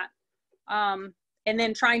on that. And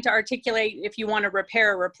then trying to articulate if you want to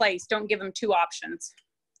repair or replace. Don't give them two options.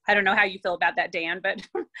 I don't know how you feel about that, Dan, but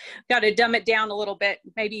got to dumb it down a little bit.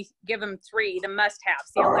 Maybe give them three, the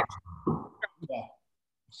must-haves, the electric. Yeah.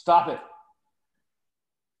 Stop it.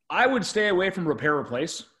 I would stay away from repair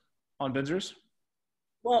replace on Benzers.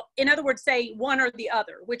 Well, in other words, say one or the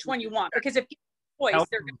other, which one you want. Because if you have a choice,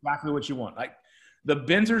 they're exactly what you want. Like the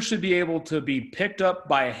Benzer should be able to be picked up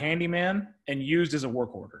by a handyman and used as a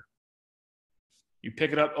work order. You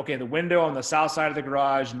pick it up. Okay, the window on the south side of the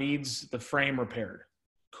garage needs the frame repaired.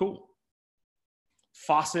 Cool.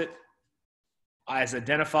 Faucet, as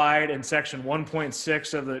identified in section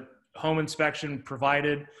 1.6 of the home inspection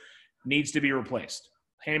provided, needs to be replaced.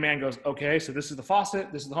 Handyman goes, okay, so this is the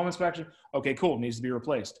faucet, this is the home inspection. Okay, cool, needs to be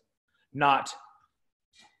replaced. Not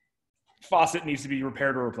faucet needs to be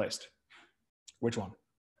repaired or replaced. Which one?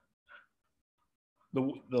 The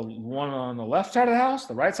one on the left side of the house,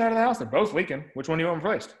 the right side of the house, they're both leaking. Which one do you want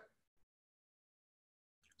replaced?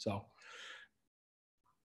 So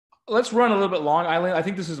let's run a little bit long. Eileen, I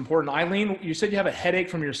think this is important. Eileen, you said you have a headache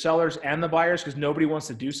from your sellers and the buyers because nobody wants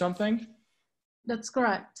to do something? That's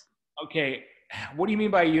correct. Okay. What do you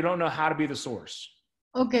mean by you don't know how to be the source?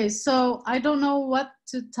 Okay, so I don't know what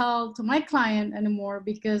to tell to my client anymore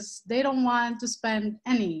because they don't want to spend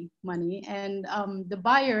any money. And the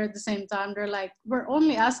buyer at the same time, they're like, we're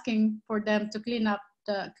only asking for them to clean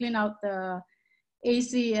out the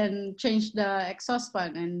AC and change the exhaust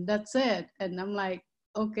fan, and that's it. And I'm like,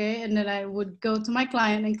 okay. And then I would go to my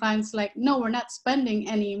client, and client's like, no, we're not spending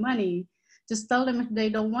any money. Just tell them if they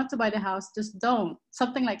don't want to buy the house, just don't.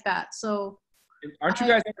 Something like that. So aren't you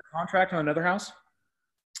guys under contract on another house?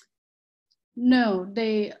 No,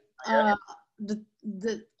 they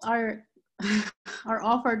our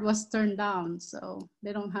offer was turned down, so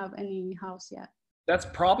they don't have any house yet. That's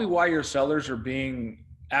probably why your sellers are being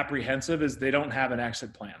apprehensive, is they don't have an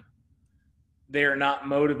exit plan. They are not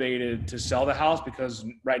motivated to sell the house because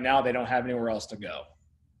right now they don't have anywhere else to go.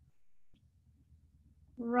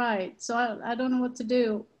 Right. So I don't know what to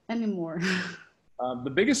do anymore.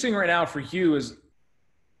 The biggest thing right now for you is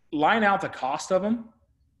line out the cost of them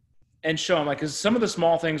and show them, like, because some of the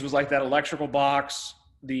small things was like that electrical box,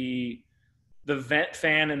 the vent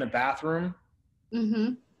fan in the bathroom.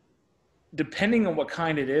 Mm-hmm. Depending on what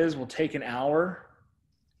kind it is, will take an hour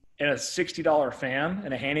and a $60 fan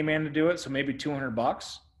and a handyman to do it. So maybe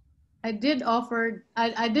 $200. I did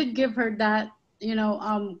give her that,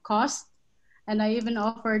 cost. And I even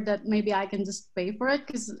offered that maybe I can just pay for it,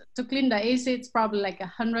 because to clean the AC, it's probably like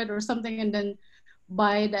 $100 or something. And then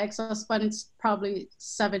buy the exhaust fan, it's probably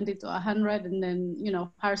 $70 to $100, and then,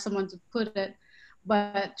 hire someone to put it.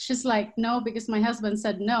 But she's like, no, because my husband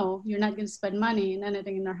said, no, you're not going to spend money in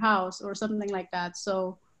anything in our house or something like that.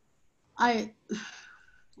 So I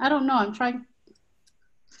don't know. I'm trying.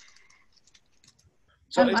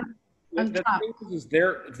 So the thing is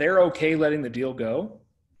they're okay letting the deal go?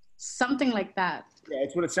 Something like that. Yeah,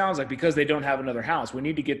 it's what it sounds like, because they don't have another house. We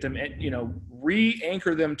need to get them,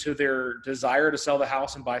 re-anchor them to their desire to sell the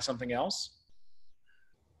house and buy something else.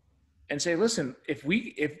 And say, listen, if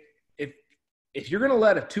if you're going to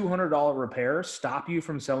let a $200 repair stop you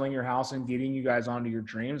from selling your house and getting you guys onto your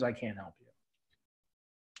dreams, I can't help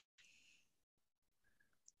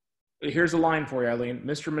you. Here's a line for you, Eileen.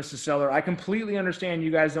 Mr. and Mrs. Seller, I completely understand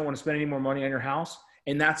you guys don't want to spend any more money on your house,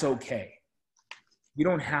 and that's okay. You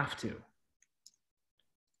don't have to.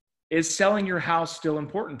 Is selling your house still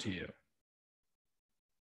important to you?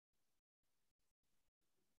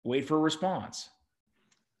 Wait for a response.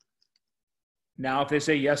 Now, if they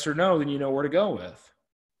say yes or no, then you know where to go with.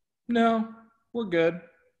 No, we're good.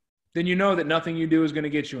 Then you know that nothing you do is going to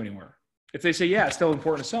get you anywhere. If they say, yeah, it's still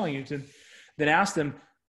important to selling you, then ask them,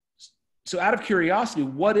 so out of curiosity,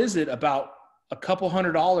 what is it about a couple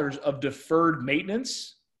 $100 of deferred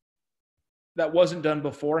maintenance that wasn't done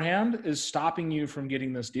beforehand is stopping you from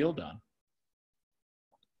getting this deal done?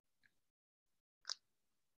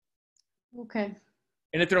 Okay.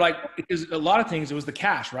 And if they're like, because a lot of things, it was the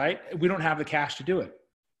cash, right? We don't have the cash to do it.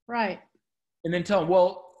 Right. And then tell them,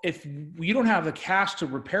 well, if you don't have the cash to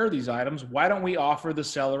repair these items, why don't we offer the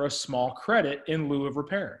seller a small credit in lieu of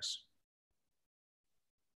repairs?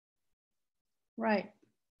 Right.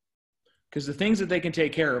 Because the things that they can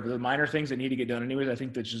take care of, the minor things that need to get done anyways, I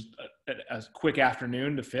think that's just a quick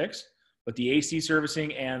afternoon to fix. But the AC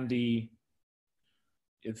servicing and the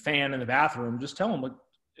fan in the bathroom, just tell them, look,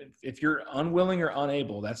 if you're unwilling or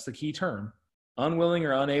unable, that's the key term, unwilling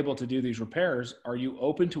or unable to do these repairs, are you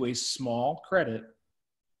open to a small credit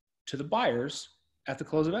to the buyers at the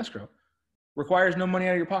close of escrow? Requires no money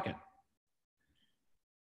out of your pocket.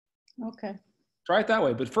 Okay. Try it that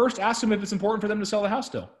way. But first, ask them if it's important for them to sell the house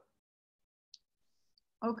still.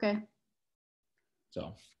 Okay.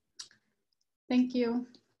 So. Thank you.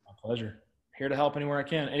 My pleasure. Here to help anywhere I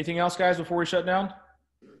can. Anything else, guys, before we shut down?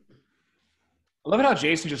 I love it how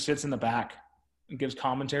Jason just sits in the back and gives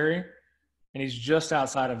commentary, and he's just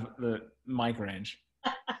outside of the mic range.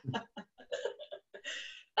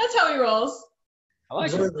 That's how he rolls. I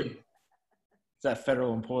like it. It's that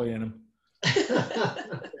federal employee in him.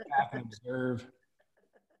 Back and observe.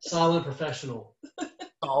 Solid professional.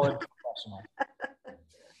 Solid professional.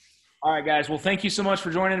 All right, guys. Well, thank you so much for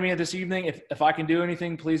joining me this evening. If I can do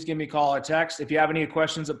anything, please give me a call or text. If you have any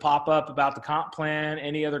questions that pop up about the comp plan,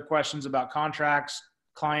 any other questions about contracts,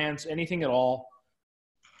 clients, anything at all,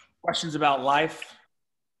 questions about life,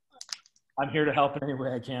 I'm here to help in any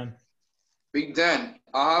way I can. Big Dan,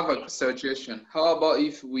 I have a suggestion. How about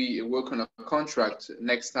if we work on a contract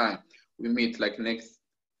next time we meet, like next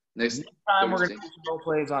time Thursday? we're going to do some role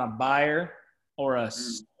plays on a buyer or a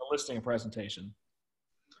listing presentation.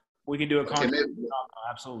 We can do a contract. Okay,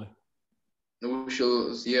 absolutely. we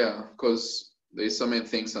should, yeah, because there's so many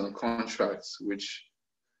things on the contracts which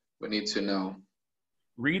we need to know.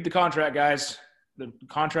 Read the contract, guys. The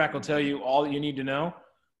contract will tell you all that you need to know,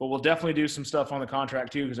 but we'll definitely do some stuff on the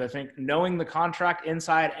contract too, because I think knowing the contract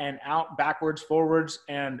inside and out, backwards, forwards,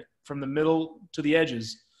 and from the middle to the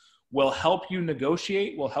edges will help you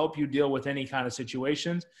negotiate, will help you deal with any kind of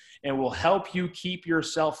situations, and will help you keep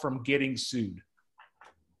yourself from getting sued.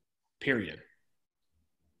 Period.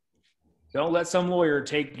 Don't let some lawyer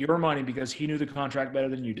take your money because he knew the contract better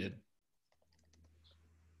than you did.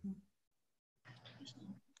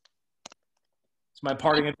 It's my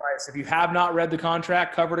parting advice. If you have not read the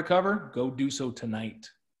contract cover to cover, go do so tonight.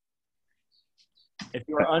 If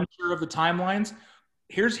you are unsure of the timelines,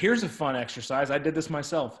 here's a fun exercise. I did this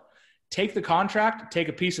myself. Take the contract, take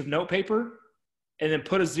a piece of note paper, and then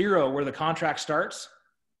put a 0 where the contract starts,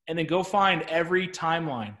 and then go find every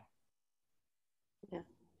timeline.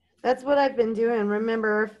 That's what I've been doing.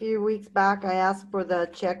 Remember a few weeks back, I asked for the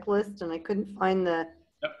checklist and I couldn't find the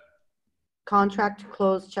contract to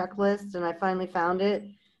close checklist, and I finally found it.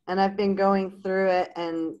 And I've been going through it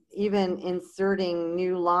and even inserting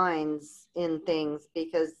new lines in things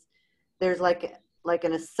because there's like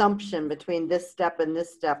an assumption between this step and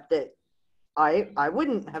this step that I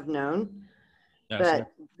wouldn't have known.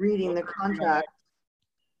 But reading the contract.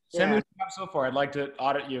 Send me what you have so far. I'd like to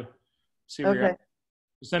audit you. See where you're at.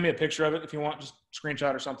 Send me a picture of it if you want, just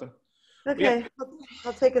screenshot or something. Okay, yeah.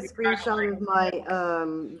 I'll take a screenshot of my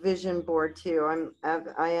vision board too.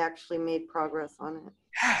 I actually made progress on it.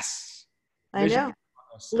 Yes. I know.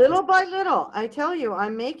 Little by little, I tell you,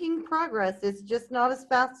 I'm making progress. It's just not as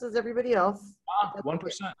fast as everybody else. 1%.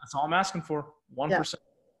 That's all I'm asking for. 1%.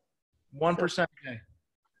 1%.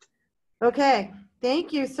 Okay.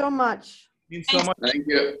 Thank you so much. Means so much. Thank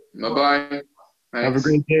you. Bye-bye. Have a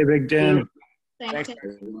great day, Big Dan. Thanks.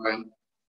 Bye.